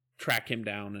track him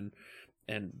down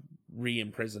and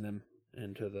re-imprison him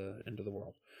into the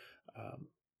world.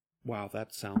 Wow,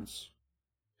 that sounds.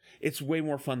 It's way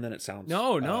more fun than it sounds.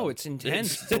 No, it's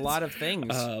intense. It's a lot of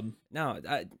things.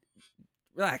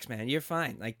 Relax, man. You're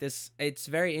fine. Like this, it's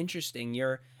very interesting.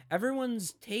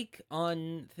 Everyone's take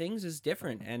on things is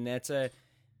different, and that's a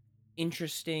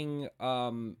interesting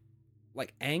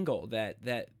angle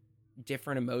that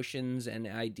different emotions and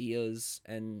ideas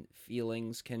and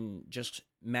feelings can just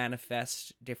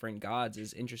manifest different gods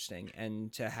is interesting.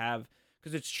 And to have,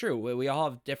 because it's true, we all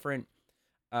have different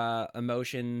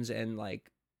emotions and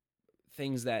like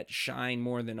things that shine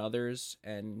more than others.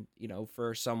 And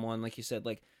for someone like you said,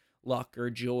 like luck or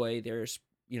joy, there's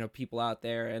people out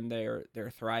there and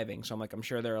they're thriving. So I'm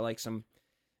sure there are like some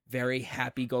very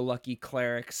happy-go-lucky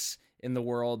clerics in the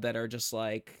world that are just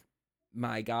like,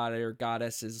 my god or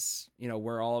goddess is,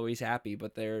 we're always happy.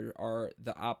 But there are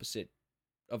the opposite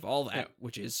of all that,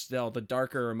 which is still the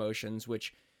darker emotions,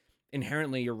 which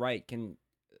inherently, you're right, can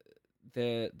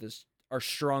are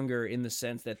stronger in the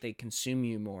sense that they consume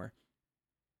you more.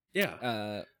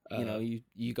 Yeah. you know,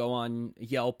 you go on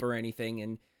Yelp or anything,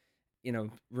 and you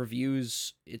know,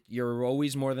 reviews, you're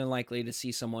always more than likely to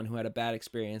see someone who had a bad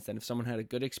experience. And if someone had a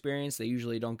good experience, they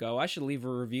usually don't go, I should leave a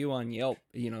review on Yelp,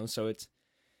 you know. So it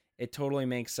totally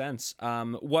makes sense.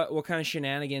 What kind of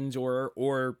shenanigans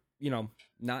or you know,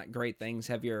 not great things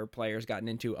have your players gotten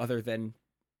into other than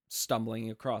stumbling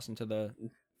across into the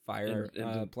fire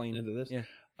plane into this?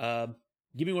 Yeah.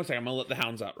 Give me 1 second. I'm gonna let the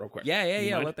hounds out real quick.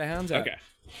 Yeah. Let the hounds out. Okay.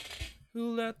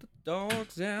 Who let the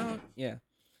dogs out? Yeah,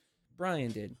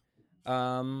 Brian did.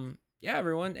 Yeah,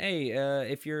 everyone. Hey,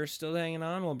 if you're still hanging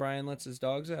on while Brian lets his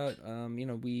dogs out, you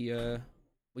know,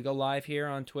 we go live here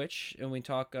on Twitch and we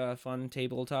talk fun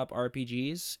tabletop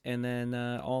RPGs, and then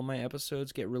all my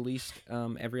episodes get released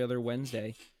every other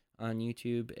Wednesday on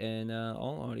YouTube and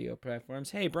all audio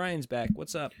platforms. Hey, Brian's back.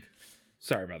 What's up?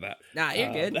 Sorry about that. Nah,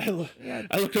 you're good.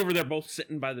 I looked over. They're both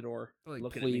sitting by the door, like,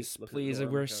 looking please, at me. Please,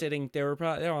 we're sitting. They were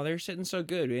probably. Oh, they're sitting so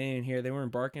good. We didn't hear. They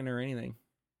weren't barking or anything.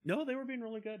 No, they were being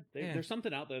really good. There's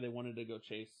something out there they wanted to go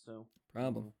chase. So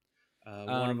problem.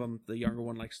 One of them, the younger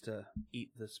one, likes to eat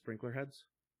the sprinkler heads.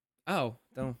 Oh,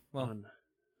 don't well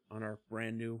on our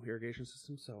brand new irrigation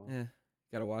system. So yeah,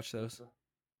 gotta watch those.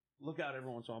 Look out every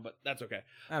once in a while, but that's okay.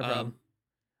 Not a problem.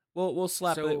 We'll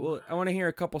slap it. I want to hear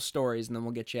a couple stories, and then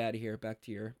we'll get you out of here. Back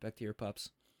to your pups.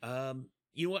 You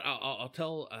know what? I'll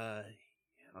tell.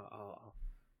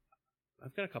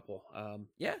 I've got a couple.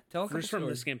 Yeah, tell a couple first from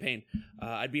stories. this campaign.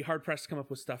 I'd be hard pressed to come up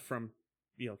with stuff from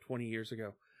 20 years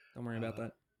ago. Don't worry about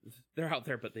that. They're out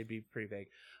there, but they'd be pretty vague.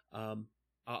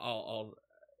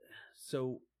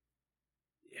 So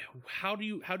how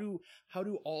do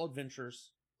all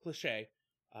adventures, cliche,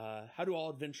 how do all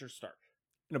adventures start?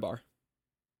 In a bar.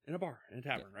 In a bar, in a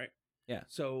tavern, right? Yeah.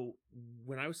 So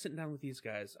when I was sitting down with these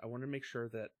guys, I wanted to make sure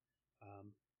that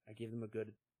I gave them a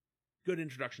good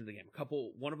introduction to the game.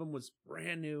 One of them was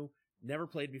brand new, never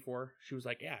played before. She was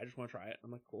like, yeah, I just want to try it.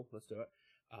 I'm like, cool, let's do it.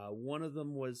 One of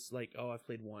them was like, oh, I've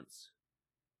played once.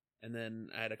 And then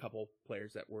I had a couple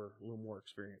players that were a little more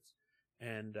experienced.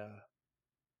 And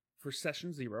for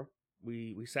session 0,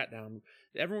 we sat down.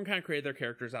 Everyone kind of created their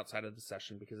characters outside of the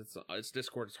session because it's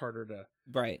Discord. It's harder to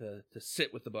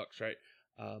sit with the books, right?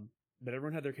 But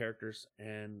everyone had their characters,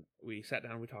 and we sat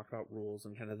down. We talked about rules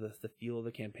and kind of the feel of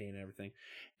the campaign and everything.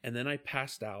 And then I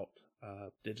passed out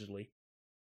digitally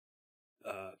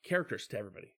characters to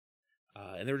everybody,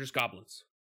 and they were just goblins.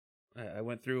 I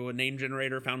went through a name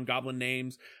generator, found goblin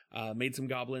names, made some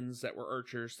goblins that were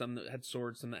archers, some that had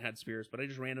swords, some that had spears, but I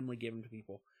just randomly gave them to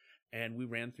people. And we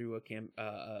ran through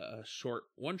a short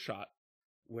one-shot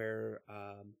where,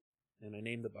 and I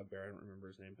named the bugbear, I don't remember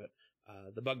his name, but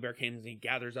the bugbear came and he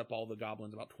gathers up all the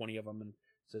goblins, about 20 of them, and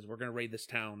says, we're going to raid this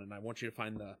town, and I want you to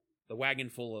find the wagon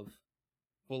full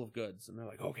of goods. And they're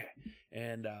like, okay.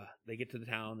 And they get to the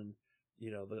town, and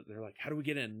they're like, how do we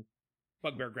get in?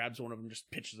 Bugbear grabs one of them,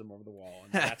 just pitches them over the wall,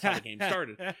 and that's how the game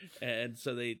started. And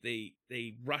so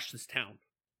they rush this town,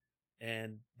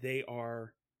 and they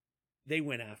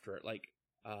went after it. Like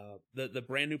the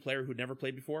brand new player who'd never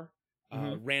played before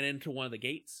ran into one of the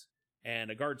gates,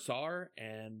 and a guard saw her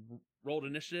and rolled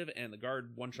initiative, and the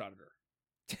guard one-shotted her.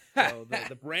 So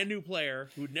the brand new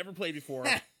player who'd never played before,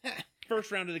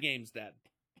 first round of the game's dead.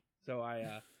 So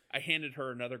I handed her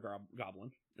another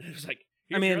goblin. It was like,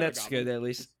 I mean, that's good at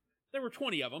least. There were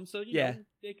 20 of them, so you know,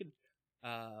 they could.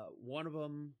 One of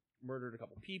them murdered a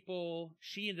couple people.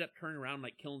 She ended up turning around,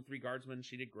 like killing 3 guardsmen.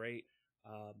 She did great.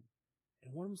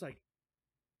 And one of them's like,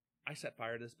 I set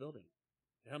fire to this building.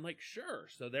 And I'm like, sure.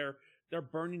 So they're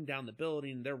burning down the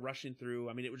building. They're rushing through.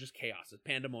 I mean, it was just chaos. It's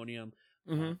pandemonium.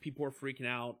 People were freaking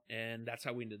out, and that's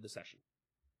how we ended the session.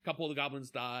 A couple of the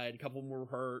goblins died. A couple of them were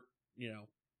hurt.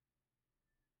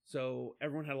 So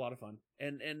everyone had a lot of fun,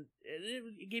 and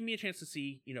it gave me a chance to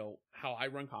see, how I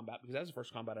run combat, because that was the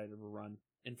first combat I'd ever run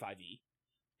in 5e,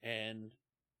 and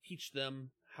teach them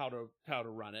how to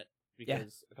run it,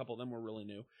 because a couple of them were really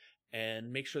new,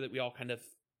 and make sure that we all kind of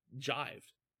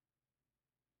jived.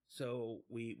 So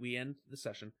we end the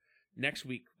session. Next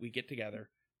week we get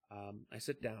together. I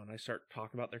sit down. I start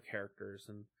talking about their characters,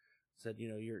 and said,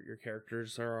 your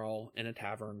characters are all in a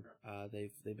tavern.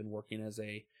 They've been working as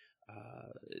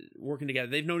working together.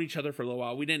 They've known each other for a little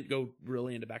while. We didn't go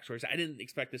really into backstories. I didn't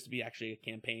expect this to be actually a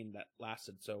campaign that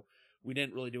lasted, so we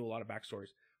didn't really do a lot of backstories.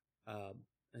 I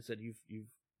said, you've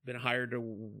been hired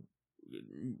to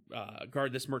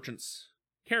guard this merchant's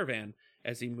caravan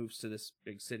as he moves to this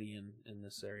big city in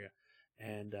this area,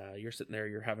 and you're sitting there.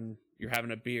 You're having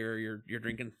a beer. You're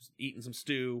drinking, eating some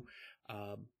stew,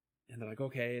 and they're like,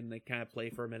 okay, and they kind of play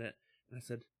for a minute. And I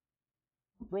said,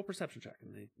 roll perception check,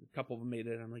 and a couple of them made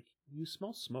it. I'm like, you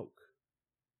smell smoke.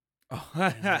 Oh.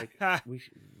 Like,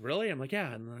 really? I'm like,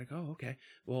 yeah. And they're like, oh, okay.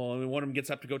 Well, and one of them gets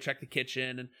up to go check the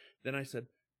kitchen, and then I said,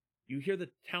 you hear the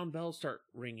town bells start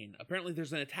ringing. Apparently,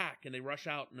 there's an attack, and they rush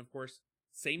out, and of course,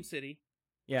 same city,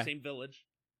 Yeah. same village,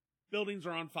 buildings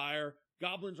are on fire,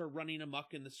 goblins are running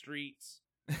amok in the streets.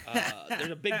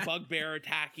 There's a big bugbear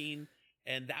attacking,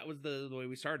 and that was the way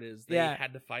we started. Is they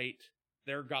had to fight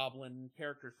their goblin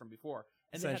characters from before,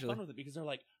 and they had fun with it because they're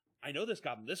like, I know this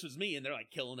goblin, this was me, and they're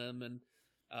like killing him. And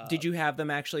did you have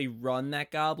them actually run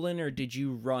that goblin, or did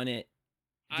you run it?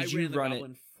 I ran the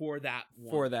goblin for that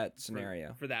one, for that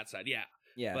scenario, for that side,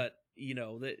 yeah. But you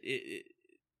know that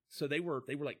so they were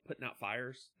like putting out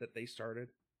fires that they started.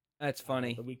 That's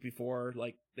funny. The week before,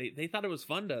 like they thought it was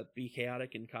fun to be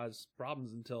chaotic and cause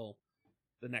problems until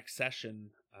the next session.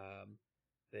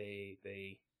 They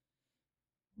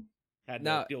had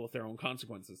to deal with their own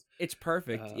consequences. It's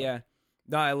perfect. Yeah.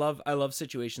 No, I love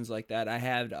situations like that. I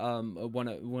had one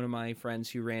of my friends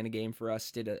who ran a game for us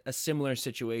did a similar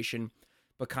situation,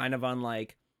 but kind of on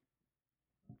like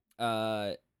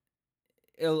a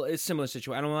similar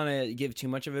situation. I don't want to give too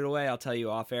much of it away. I'll tell you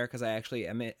off air because I actually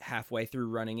am halfway through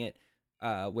running it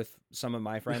with some of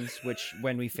my friends, which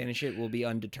when we finish it will be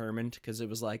undetermined because it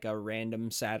was like a random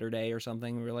Saturday or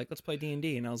something. We were like, let's play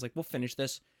D&D, and I was like, we'll finish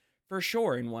this for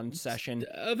sure in one session.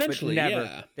 Eventually, but never.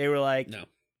 Yeah. They were like, no.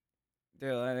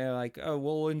 They're like, oh,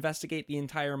 we'll investigate the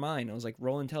entire mine. I was like,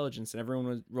 roll intelligence, and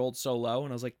everyone rolled so low,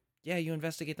 and I was like, yeah, you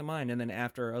investigate the mine. And then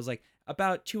after, I was like,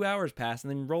 about 2 hours passed,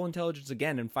 and then roll intelligence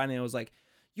again, and finally I was like,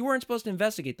 you weren't supposed to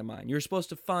investigate the mine. You were supposed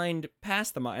to find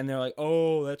past the mine. And they're like,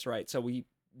 oh, that's right. So we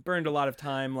burned a lot of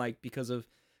time, like because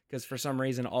for some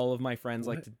reason all of my friends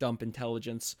like to dump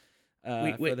intelligence.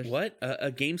 Wait, what?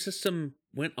 A game system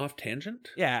went off tangent?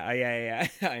 Yeah.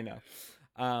 I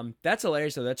know. That's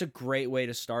hilarious though. That's a great way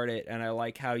to start it, and I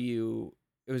like how it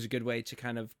was a good way to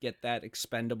kind of get that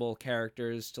expendable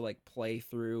characters to like play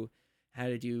through how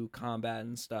to do combat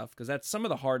and stuff, because that's some of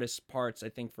the hardest parts I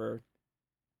think for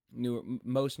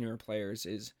most newer players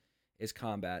is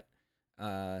combat.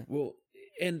 Well,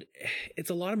 and it's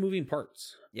a lot of moving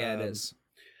parts. Yeah, it is.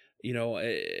 You know,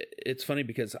 it's funny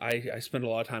because I spend a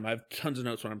lot of time. I have tons of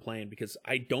notes when I'm playing because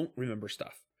I don't remember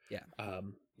stuff. Yeah.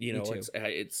 You know,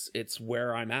 it's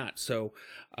where I'm at. So,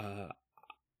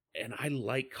 and I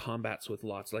like combats with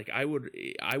lots. Like I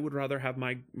would rather have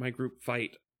my group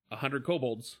fight 100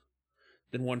 kobolds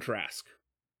than one Trask.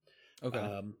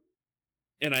 Okay.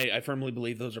 And I firmly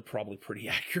believe those are probably pretty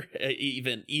accurate,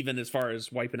 even as far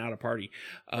as wiping out a party.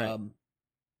 Right.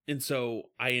 And so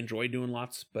I enjoy doing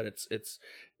lots, but it's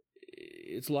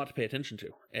a lot to pay attention to.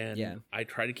 And I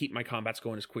try to keep my combats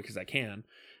going as quick as I can.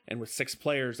 And with 6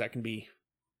 players, that can be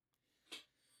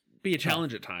a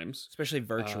challenge at times, especially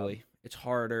virtually. It's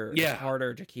harder. Yeah. It's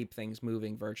harder to keep things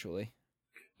moving virtually.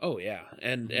 Oh yeah,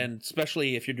 and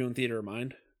especially if you're doing theater of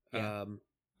mind. Yeah.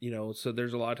 You know, so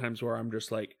there's a lot of times where I'm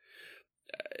just like,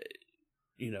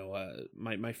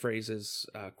 my phrase is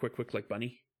quick like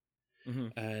bunny.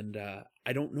 Mm-hmm. And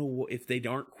I don't know if they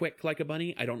aren't quick like a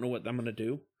bunny. I don't know what I'm gonna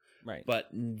do. Right. But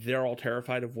they're all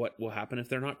terrified of what will happen if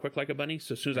they're not quick like a bunny.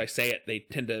 So as soon as I say it, they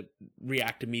tend to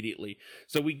react immediately.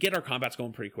 So we get our combats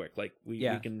going pretty quick. Like we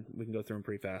can go through them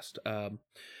pretty fast.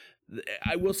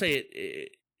 I will say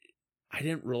I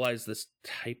didn't realize this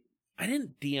type. I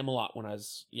didn't DM a lot when I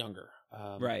was younger.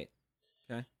 Right.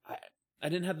 Okay. I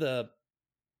didn't have the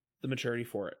maturity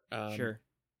for it. Sure.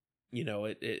 You know,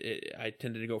 I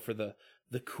tended to go for the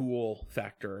cool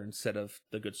factor instead of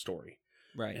the good story.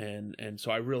 Right. And so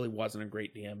I really wasn't a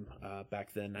great DM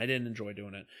back then. I didn't enjoy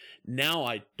doing it. Now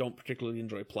I don't particularly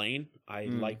enjoy playing. I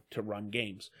like to run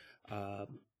games.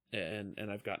 And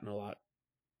I've gotten a lot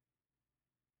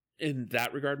in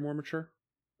that regard more mature.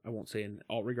 I won't say in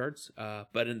all regards,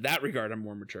 but in that regard I'm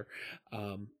more mature.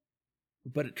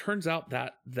 But it turns out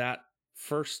that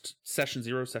first session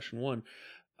 0, session 1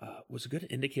 was a good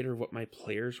indicator of what my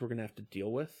players were going to have to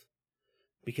deal with,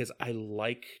 because I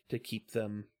like to keep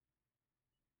them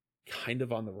kind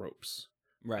of on the ropes.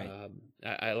 Right.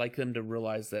 I like them to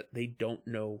realize that they don't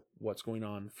know what's going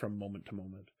on from moment to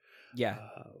moment. Yeah.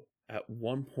 At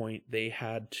one point, they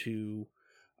had to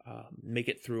make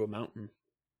it through a mountain,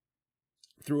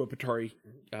 through a Patari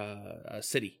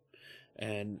city,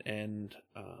 and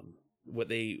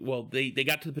they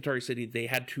got to the Patari city. They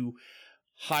had to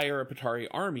hire a Patari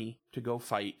army to go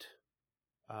fight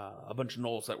a bunch of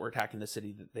gnolls that were attacking the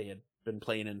city that they had been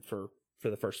playing in for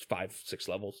the first 5-6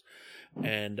 levels.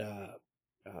 And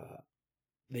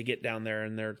they get down there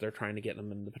and they're trying to get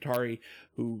them. And the Patari,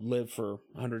 who live for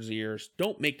hundreds of years,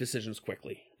 don't make decisions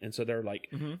quickly. And so they're like,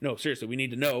 no, seriously, we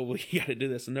need to know. We got to do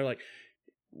this. And they're like,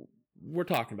 we're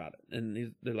talking about it.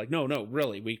 And they're like, no,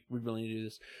 really, we really need to do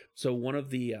this. So one of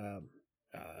the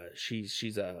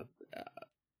she's a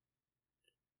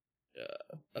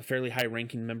fairly high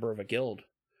ranking member of a guild,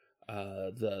 one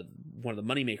of the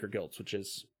moneymaker guilds, which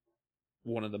is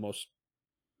one of the most,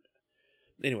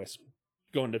 anyways,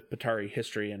 going to Patari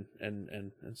history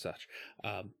and such,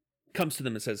 comes to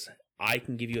them and says, I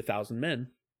can give you 1,000 men,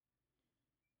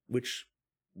 which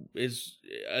is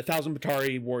 1,000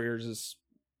 Patari warriors is,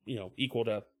 equal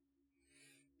to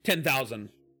 10,000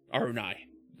 Arunai,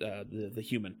 the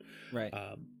human. Right.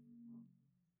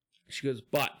 She goes,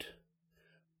 but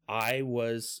I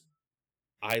lost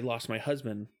my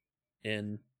husband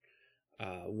in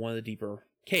one of the deeper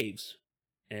caves,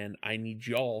 and I need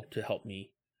y'all to help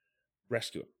me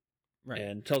rescue him. Right.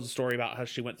 And tells a story about how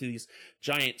she went through these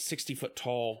giant 60-foot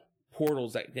tall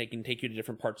portals that they can take you to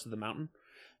different parts of the mountain,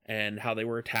 and how they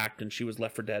were attacked and she was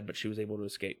left for dead, but she was able to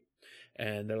escape.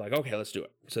 And they're like, okay, let's do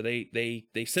it. So they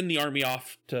send the army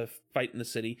off to fight in the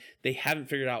city. They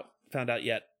haven't found out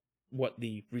yet what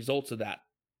the results of that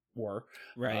were.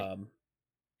 Right.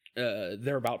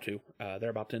 They're about to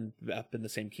end up in the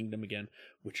same kingdom again,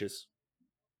 which is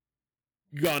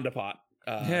gone to pot.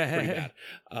 Pretty bad.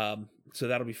 So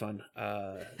that'll be fun.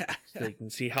 So they can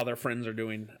see how their friends are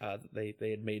doing. They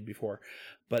had made before,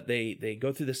 but they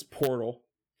go through this portal,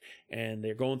 and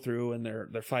they're going through, and they're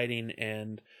fighting,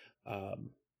 and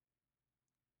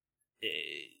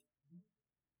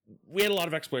we had a lot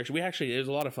of exploration. It was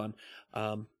a lot of fun.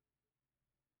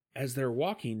 As they're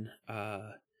walking,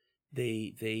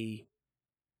 they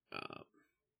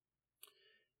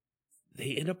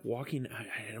end up walking.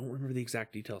 I don't remember the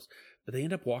exact details, but they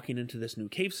end up walking into this new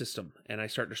cave system, and I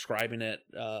start describing it.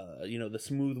 The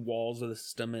smooth walls of the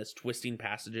system as twisting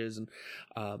passages, and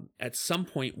at some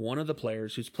point, one of the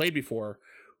players who's played before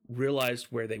realized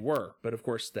where they were, but of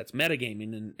course that's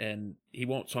metagaming, and he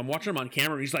won't. So I'm watching him on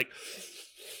camera, and he's like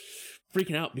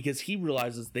freaking out because he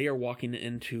realizes they are walking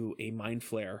into a mind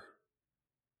flayer's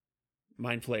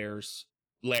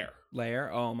lair.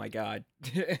 Oh my god.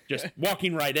 Just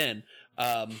walking right in.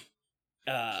 My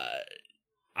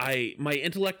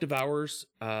Intellect Devours,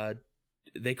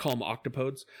 they call them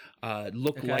octopodes,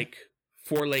 look Okay. like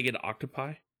four-legged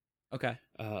octopi. Okay.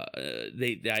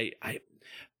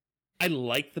 I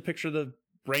like the picture of the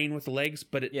brain with the legs,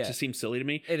 but it just seems silly to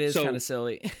me. It is kind of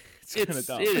silly. It's kind of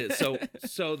dumb. It is.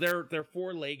 So they're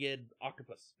four-legged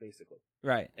octopus, basically.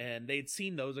 Right. And they'd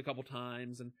seen those a couple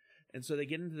times, and so they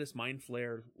get into this mind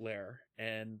flare lair,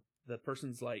 and the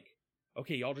person's like,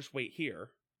 okay, y'all just wait here,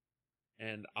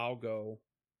 and I'll go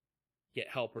get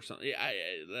help or something.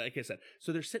 Like I said,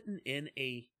 so they're sitting in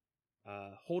a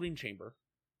holding chamber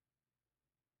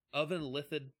of an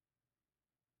illithid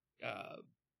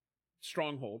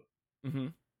stronghold,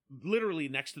 literally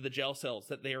next to the jail cells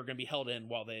that they are going to be held in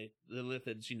while the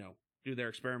illithids, do their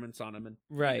experiments on them. And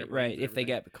right. If they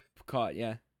get caught,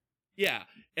 yeah. Yeah,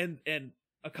 and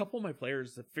a couple of my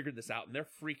players have figured this out, and they're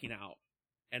freaking out.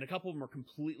 And a couple of them are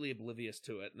completely oblivious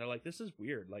to it, and they're like, "This is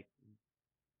weird. Like,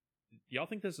 y'all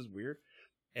think this is weird?"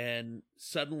 And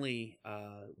suddenly,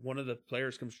 one of the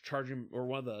players comes charging, or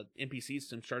one of the NPCs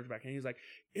comes charging back, and he's like,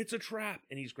 "It's a trap!"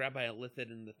 And he's grabbed by a lithid,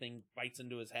 and the thing bites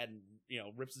into his head and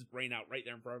rips his brain out right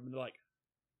there in front of him. And they're like,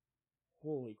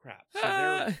 "Holy crap!" So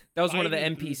that was one of the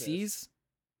NPCs.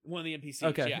 One of the NPCs,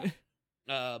 okay.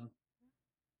 Yeah.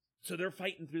 So they're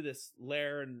fighting through this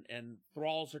lair, and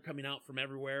thralls are coming out from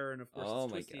everywhere, and of course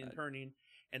it's twisting and turning,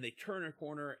 and they turn a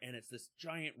corner, and it's this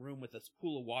giant room with this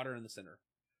pool of water in the center.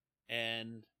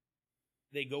 And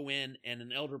they go in, and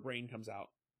an elder brain comes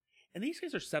out. And these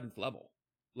guys are 7th level.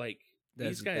 Like,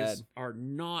 these guys are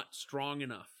not strong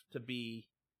enough to be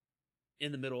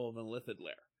in the middle of an illithid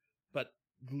lair. But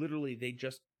literally, they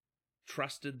just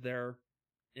trusted their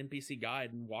NPC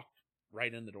guide and walked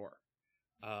right in the door.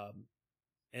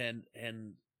 And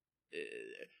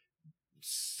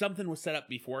something was set up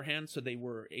beforehand, so they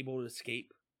were able to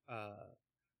escape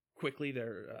quickly.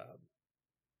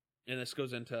 And this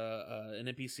goes into an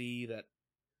NPC that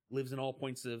lives in all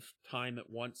points of time at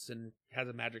once and has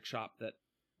a magic shop that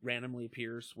randomly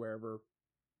appears wherever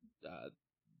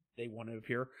they want to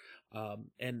appear.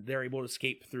 And they're able to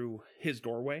escape through his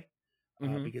doorway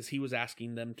because he was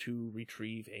asking them to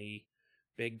retrieve a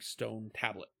big stone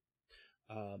tablet.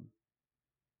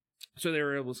 So they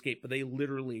were able to escape, but they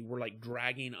literally were like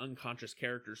dragging unconscious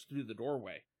characters through the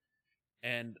doorway.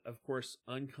 And of course,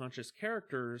 unconscious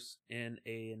characters in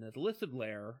an illithid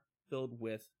lair filled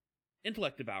with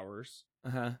Intellect Devourers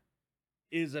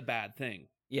is a bad thing.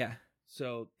 Yeah.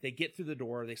 So they get through the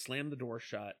door, they slam the door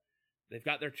shut, they've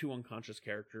got their 2 unconscious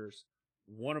characters,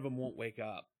 one of them won't wake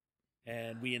up,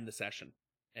 and we end the session.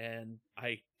 and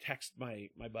I text my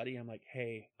buddy. I'm like,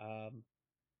 hey,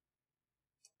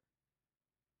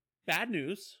 bad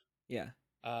news. Yeah.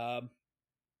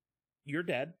 You're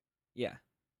dead. Yeah.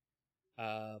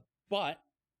 But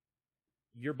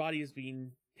your body is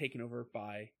being taken over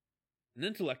by an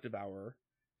Intellect Devourer.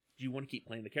 Do you want to keep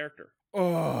playing the character?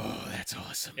 Oh, that's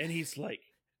awesome. And he's like,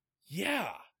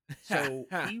 yeah. So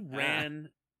he ran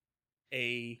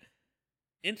a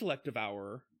Intellect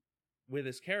Devourer with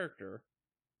his character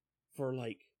for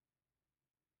like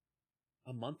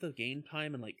a month of game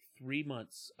time and like 3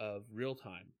 months of real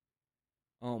time.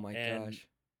 Oh my gosh.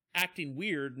 Acting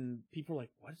weird, and people were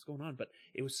like, what is going on? But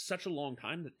it was such a long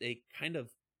time that they kind of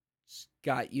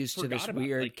got used to this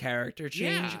weird character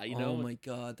change. Yeah, you know. Oh my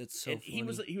god, that's so funny. He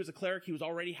was a cleric. He was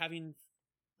already having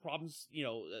problems, you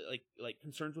know, like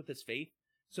concerns with his faith.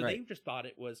 So they just thought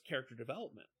it was character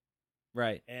development.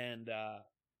 Right. And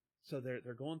so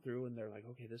they're going through and they're like,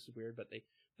 okay, this is weird, but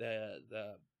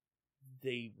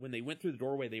when they went through the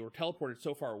doorway, they were teleported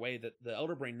so far away that the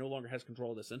Elder Brain no longer has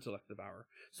control of this Intellect Devourer.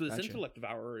 So this Intellect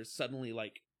Devourer is suddenly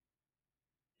like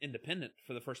independent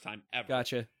for the first time ever.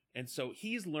 Gotcha. And so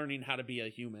he's learning how to be a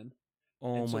human.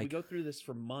 Oh and so my! We go through this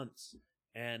for months,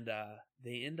 and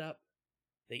they end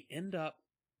up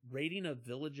raiding a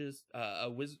village's a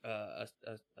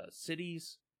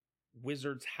city's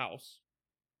wizard's house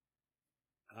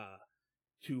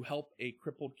to help a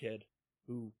crippled kid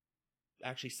who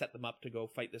actually set them up to go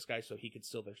fight this guy so he could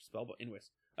steal their spell. But anyways,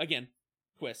 again,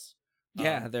 twists.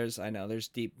 Yeah, there's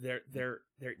deep. They're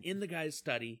in the guy's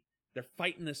study. They're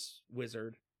fighting this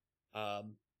wizard.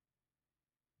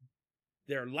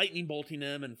 They're lightning bolting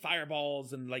him and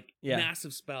fireballs and like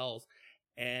massive spells,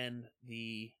 and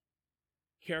the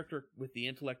character with the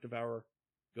Intellect Devourer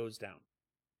goes down.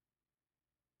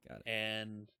 Got it.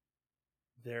 And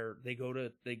they're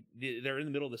in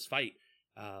the middle of this fight,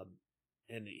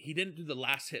 and he didn't do the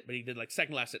last hit, but he did like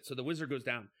second last hit. So the wizard goes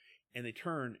down, and they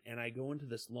turn, and I go into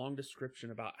this long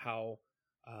description about how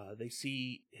they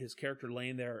see his character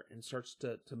laying there and starts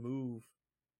to move,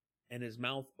 and his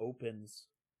mouth opens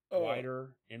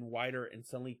wider and wider, and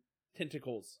suddenly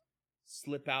tentacles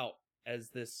slip out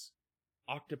as this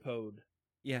octopode.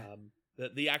 Yeah.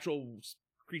 The actual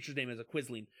creature's name is a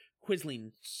Quisling.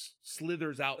 Quisling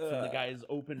slithers out from the guy's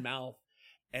open mouth,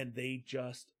 and they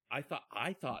just I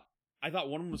thought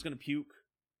one of them was gonna puke,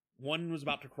 one was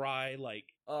about to cry,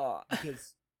 like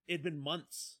because it'd been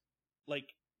months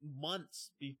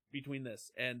between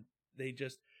this, and they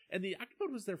just. And the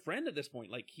octopode was their friend at this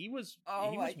point. Like he was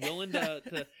willing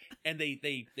to and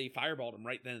they fireballed him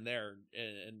right then and there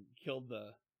and killed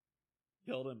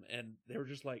him, and they were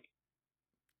just like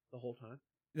the whole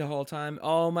time.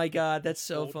 Oh my god, that's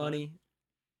so funny.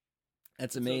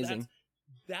 That's amazing. So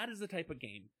that is the type of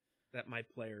game that my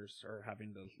players are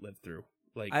having to live through.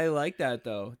 Like I like that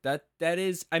though. That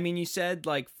is, I mean, you said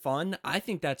like fun. I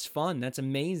think that's fun. That's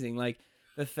amazing. Like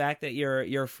the fact that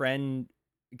your friend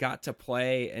got to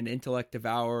play an Intellect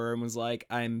Devourer and was like,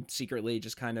 I'm secretly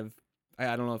just kind of,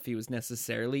 I don't know if he was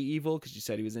necessarily evil because you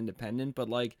said he was independent, but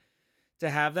like to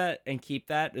have that and keep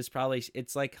that is probably,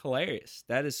 it's like hilarious.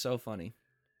 That is so funny.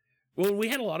 Well, we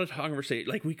had a lot of conversation.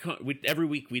 Like we every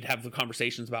week we'd have the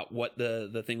conversations about what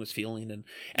the thing was feeling, and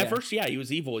at first, he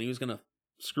was evil. He was gonna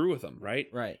screw with them, right?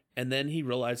 Right. And then he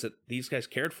realized that these guys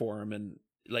cared for him, and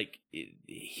like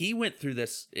he went through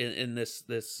this in this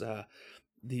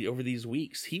over these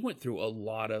weeks. He went through a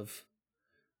lot of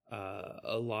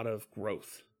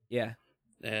growth. Yeah.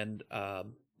 And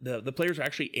the players are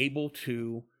actually able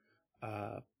to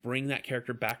bring that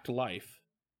character back to life.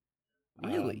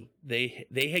 Really? They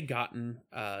had gotten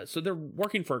so they're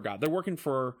working for a god. They're working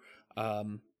for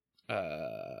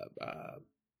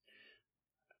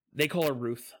they call her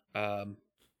Ruth, but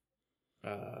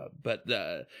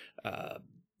the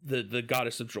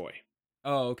goddess of joy.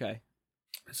 Oh, okay.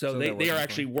 So they are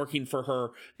actually working for her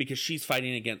because she's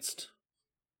fighting against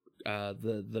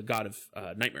the god of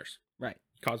nightmares. Right.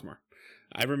 Cosmar.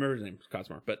 I remember his name,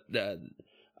 Cosmar, but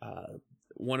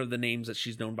one of the names that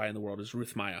she's known by in the world is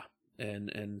Ruth Maya,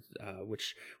 and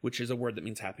which is a word that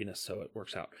means happiness, so it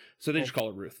works out. So they just call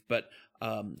her Ruth. But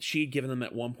she had given them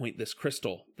at one point this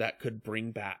crystal that could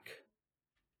bring back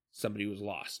somebody who was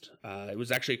lost. It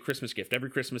was actually a Christmas gift. Every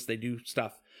Christmas they do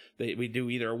stuff. We do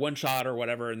either a one shot or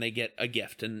whatever, and they get a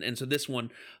gift. And so this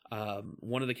one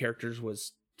of the characters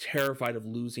was terrified of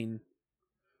losing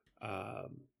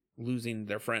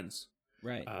their friends.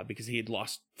 Right. Because he had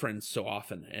lost friends so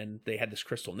often, and they had this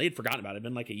crystal, and they had forgotten about it. It'd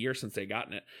been like a year since they had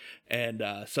gotten it. And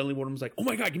suddenly one of them was like, oh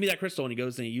my God, give me that crystal. And he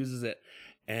goes and he uses it,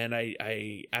 And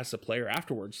I asked the player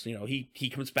afterwards, you know,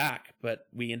 he comes back, but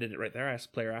we ended it right there. I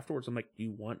asked the player afterwards, I'm like, do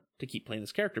you want to keep playing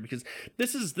this character? Because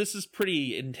this is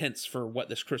pretty intense for what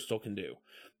this crystal can do.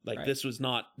 Like, right. This was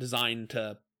not designed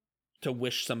to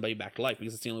wish somebody back to life,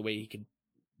 because it's the only way he could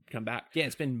come back. Yeah,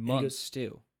 it's been months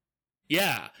too.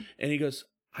 Yeah. And he goes,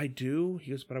 I do.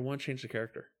 He goes, but I want to change the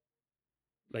character.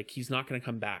 Like, he's not going to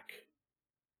come back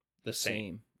the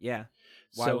same. Yeah.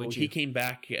 Why would you? He came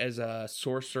back as a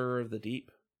sorcerer of the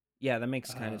deep. Yeah, that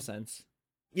makes kind of sense.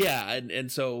 Yeah,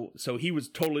 and so he was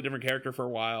a totally different character for a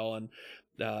while, and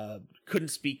couldn't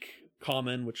speak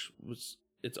common, which was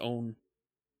its own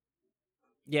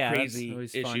crazy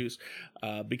issues.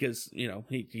 Because, you know,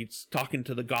 he's talking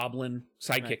to the goblin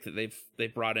sidekick that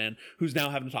they've brought in, who's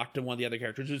now having to talk to one of the other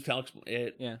characters who's telling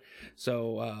it. Yeah.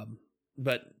 So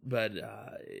but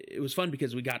it was fun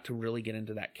because we got to really get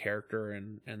into that character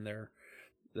and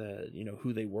you know,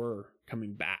 who they were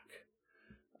coming back.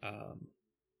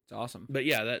 It's awesome. But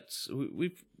yeah,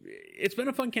 it's been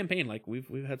a fun campaign. Like,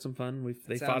 we've had some fun.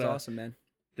 They fought awesome, man.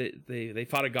 They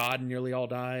fought a god and nearly all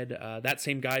died. That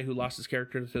same guy who lost his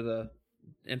character to the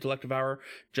Intellect Devoured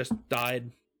just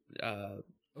died.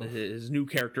 His new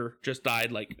character just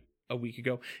died like a week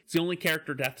ago. It's the only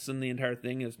character deaths in the entire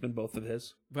thing. Has been both of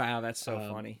his. Wow, that's so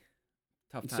funny.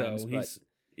 Tough times. So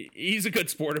he's a good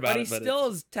sport about it. But he still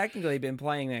has technically been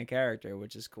playing that character,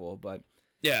 which is cool. But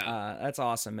yeah, that's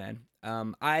awesome, man.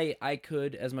 I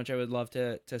could, as much I would love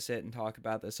to sit and talk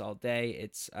about this all day.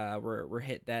 It's we're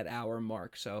hit that hour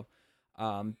mark, so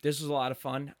this was a lot of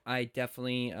fun. I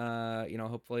definitely you know,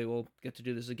 hopefully we'll get to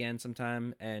do this again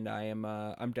sometime, and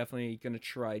I'm definitely gonna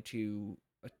try to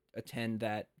attend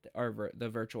the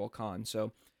virtual con.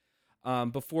 So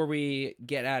before we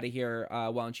get out of here,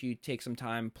 why don't you take some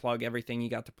time, plug everything you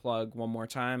got to plug one more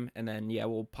time, and then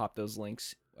we'll pop those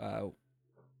links for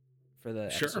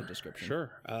the episode description.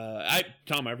 Sure.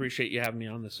 Tom, I appreciate you having me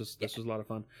on. This was a lot of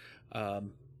fun.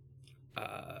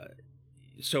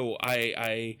 So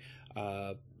I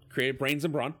created Brains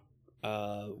and Brawn.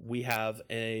 We have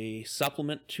a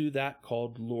supplement to that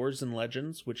called Lores and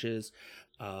Legends, which is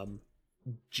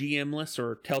GM-less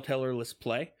or Telltale-less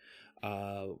play.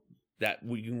 That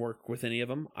we can work with any of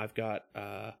them. I've got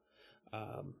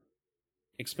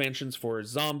expansions for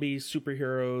zombies,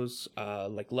 superheroes,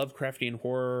 like Lovecraftian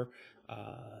horror,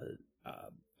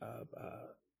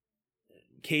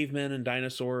 cavemen and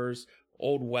dinosaurs,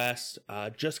 Old West.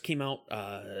 Just came out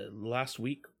last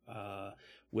week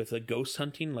with a ghost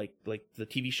hunting, like the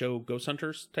TV show Ghost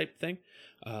Hunters type thing.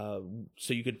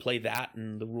 So you could play that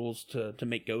and the rules to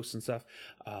make ghosts and stuff.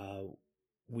 I've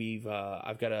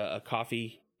got a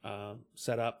coffee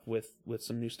set up with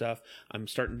some new stuff. I'm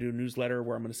starting to do a newsletter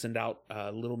where I'm going to send out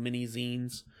little mini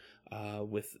zines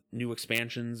with new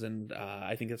expansions, and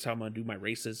I think that's how I'm going to do my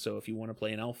races. So if you want to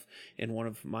play an elf in one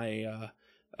of my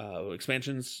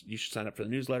expansions, you should sign up for the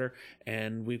newsletter.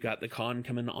 And we've got the con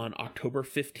coming on October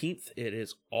 15th. It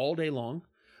is all day long.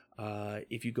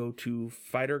 If you go to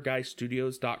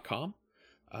fighterguystudios.com,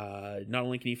 not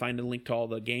only can you find a link to all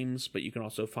the games, but you can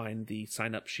also find the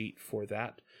sign up sheet for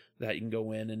that you can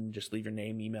go in and just leave your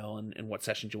name, email, and what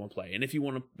sessions you want to play. And if you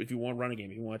want to run a game,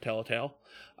 if you want to tell a tale,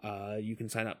 you can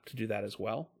sign up to do that as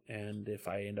well. And if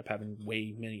I end up having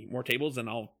way many more tables, then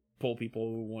I'll pull people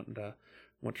who want to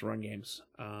run games.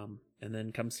 And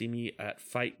then come see me at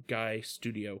Fight Guy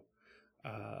Studio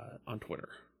on Twitter.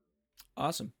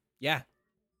 Awesome. Yeah.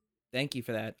 Thank you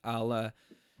for that. I'll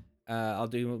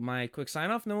do my quick sign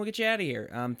off and then we'll get you out of here.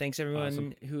 Thanks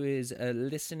everyone who is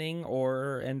listening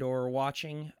or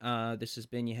watching. This has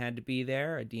been You Had to Be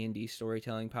There, a D&D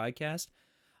storytelling podcast.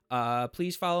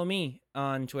 Please follow me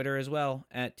on Twitter as well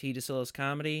at TDecilis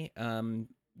Comedy.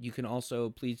 You can also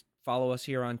please follow us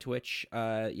here on Twitch.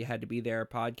 You Had to Be There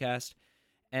podcast.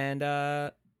 And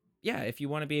if you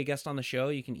want to be a guest on the show,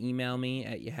 you can email me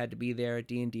at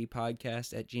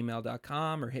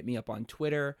youhadtobethere@dndpodcast@gmail.com or hit me up on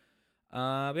Twitter. We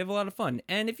have a lot of fun.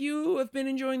 And if you have been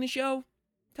enjoying the show,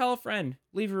 tell a friend,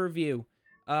 leave a review.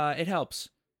 It helps.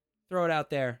 Throw it out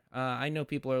there. I know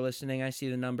people are listening. I see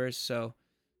the numbers, so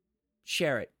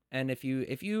share it. And if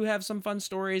you have some fun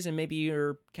stories and maybe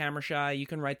you're camera shy, you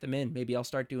can write them in. Maybe I'll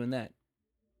start doing that.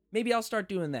 We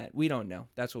don't know.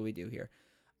 That's what we do here.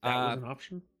 That was an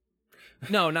option?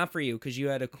 No, not for you, because you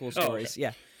had a cool stories. Oh,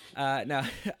 okay. Yeah. No,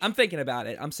 I'm thinking about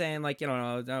it. I'm saying, like,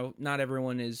 no, not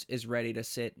everyone is ready to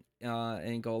sit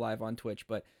and go live on Twitch,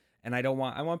 and I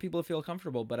want people to feel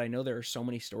comfortable, but I know there are so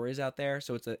many stories out there,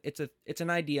 so it's an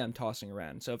idea I'm tossing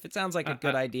around. So if it sounds like a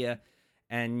good idea,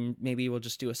 and maybe we'll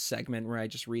just do a segment where I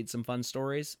just read some fun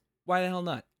stories, why the hell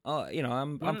not?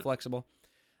 I'm flexible.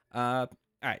 All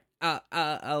right.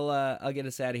 I'll get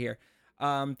us out of here.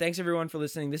 Thanks everyone for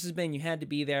listening. This has been You Had to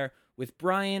Be There with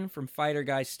Brian from Fighter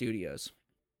Guy Studios.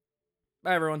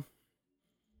 Bye everyone.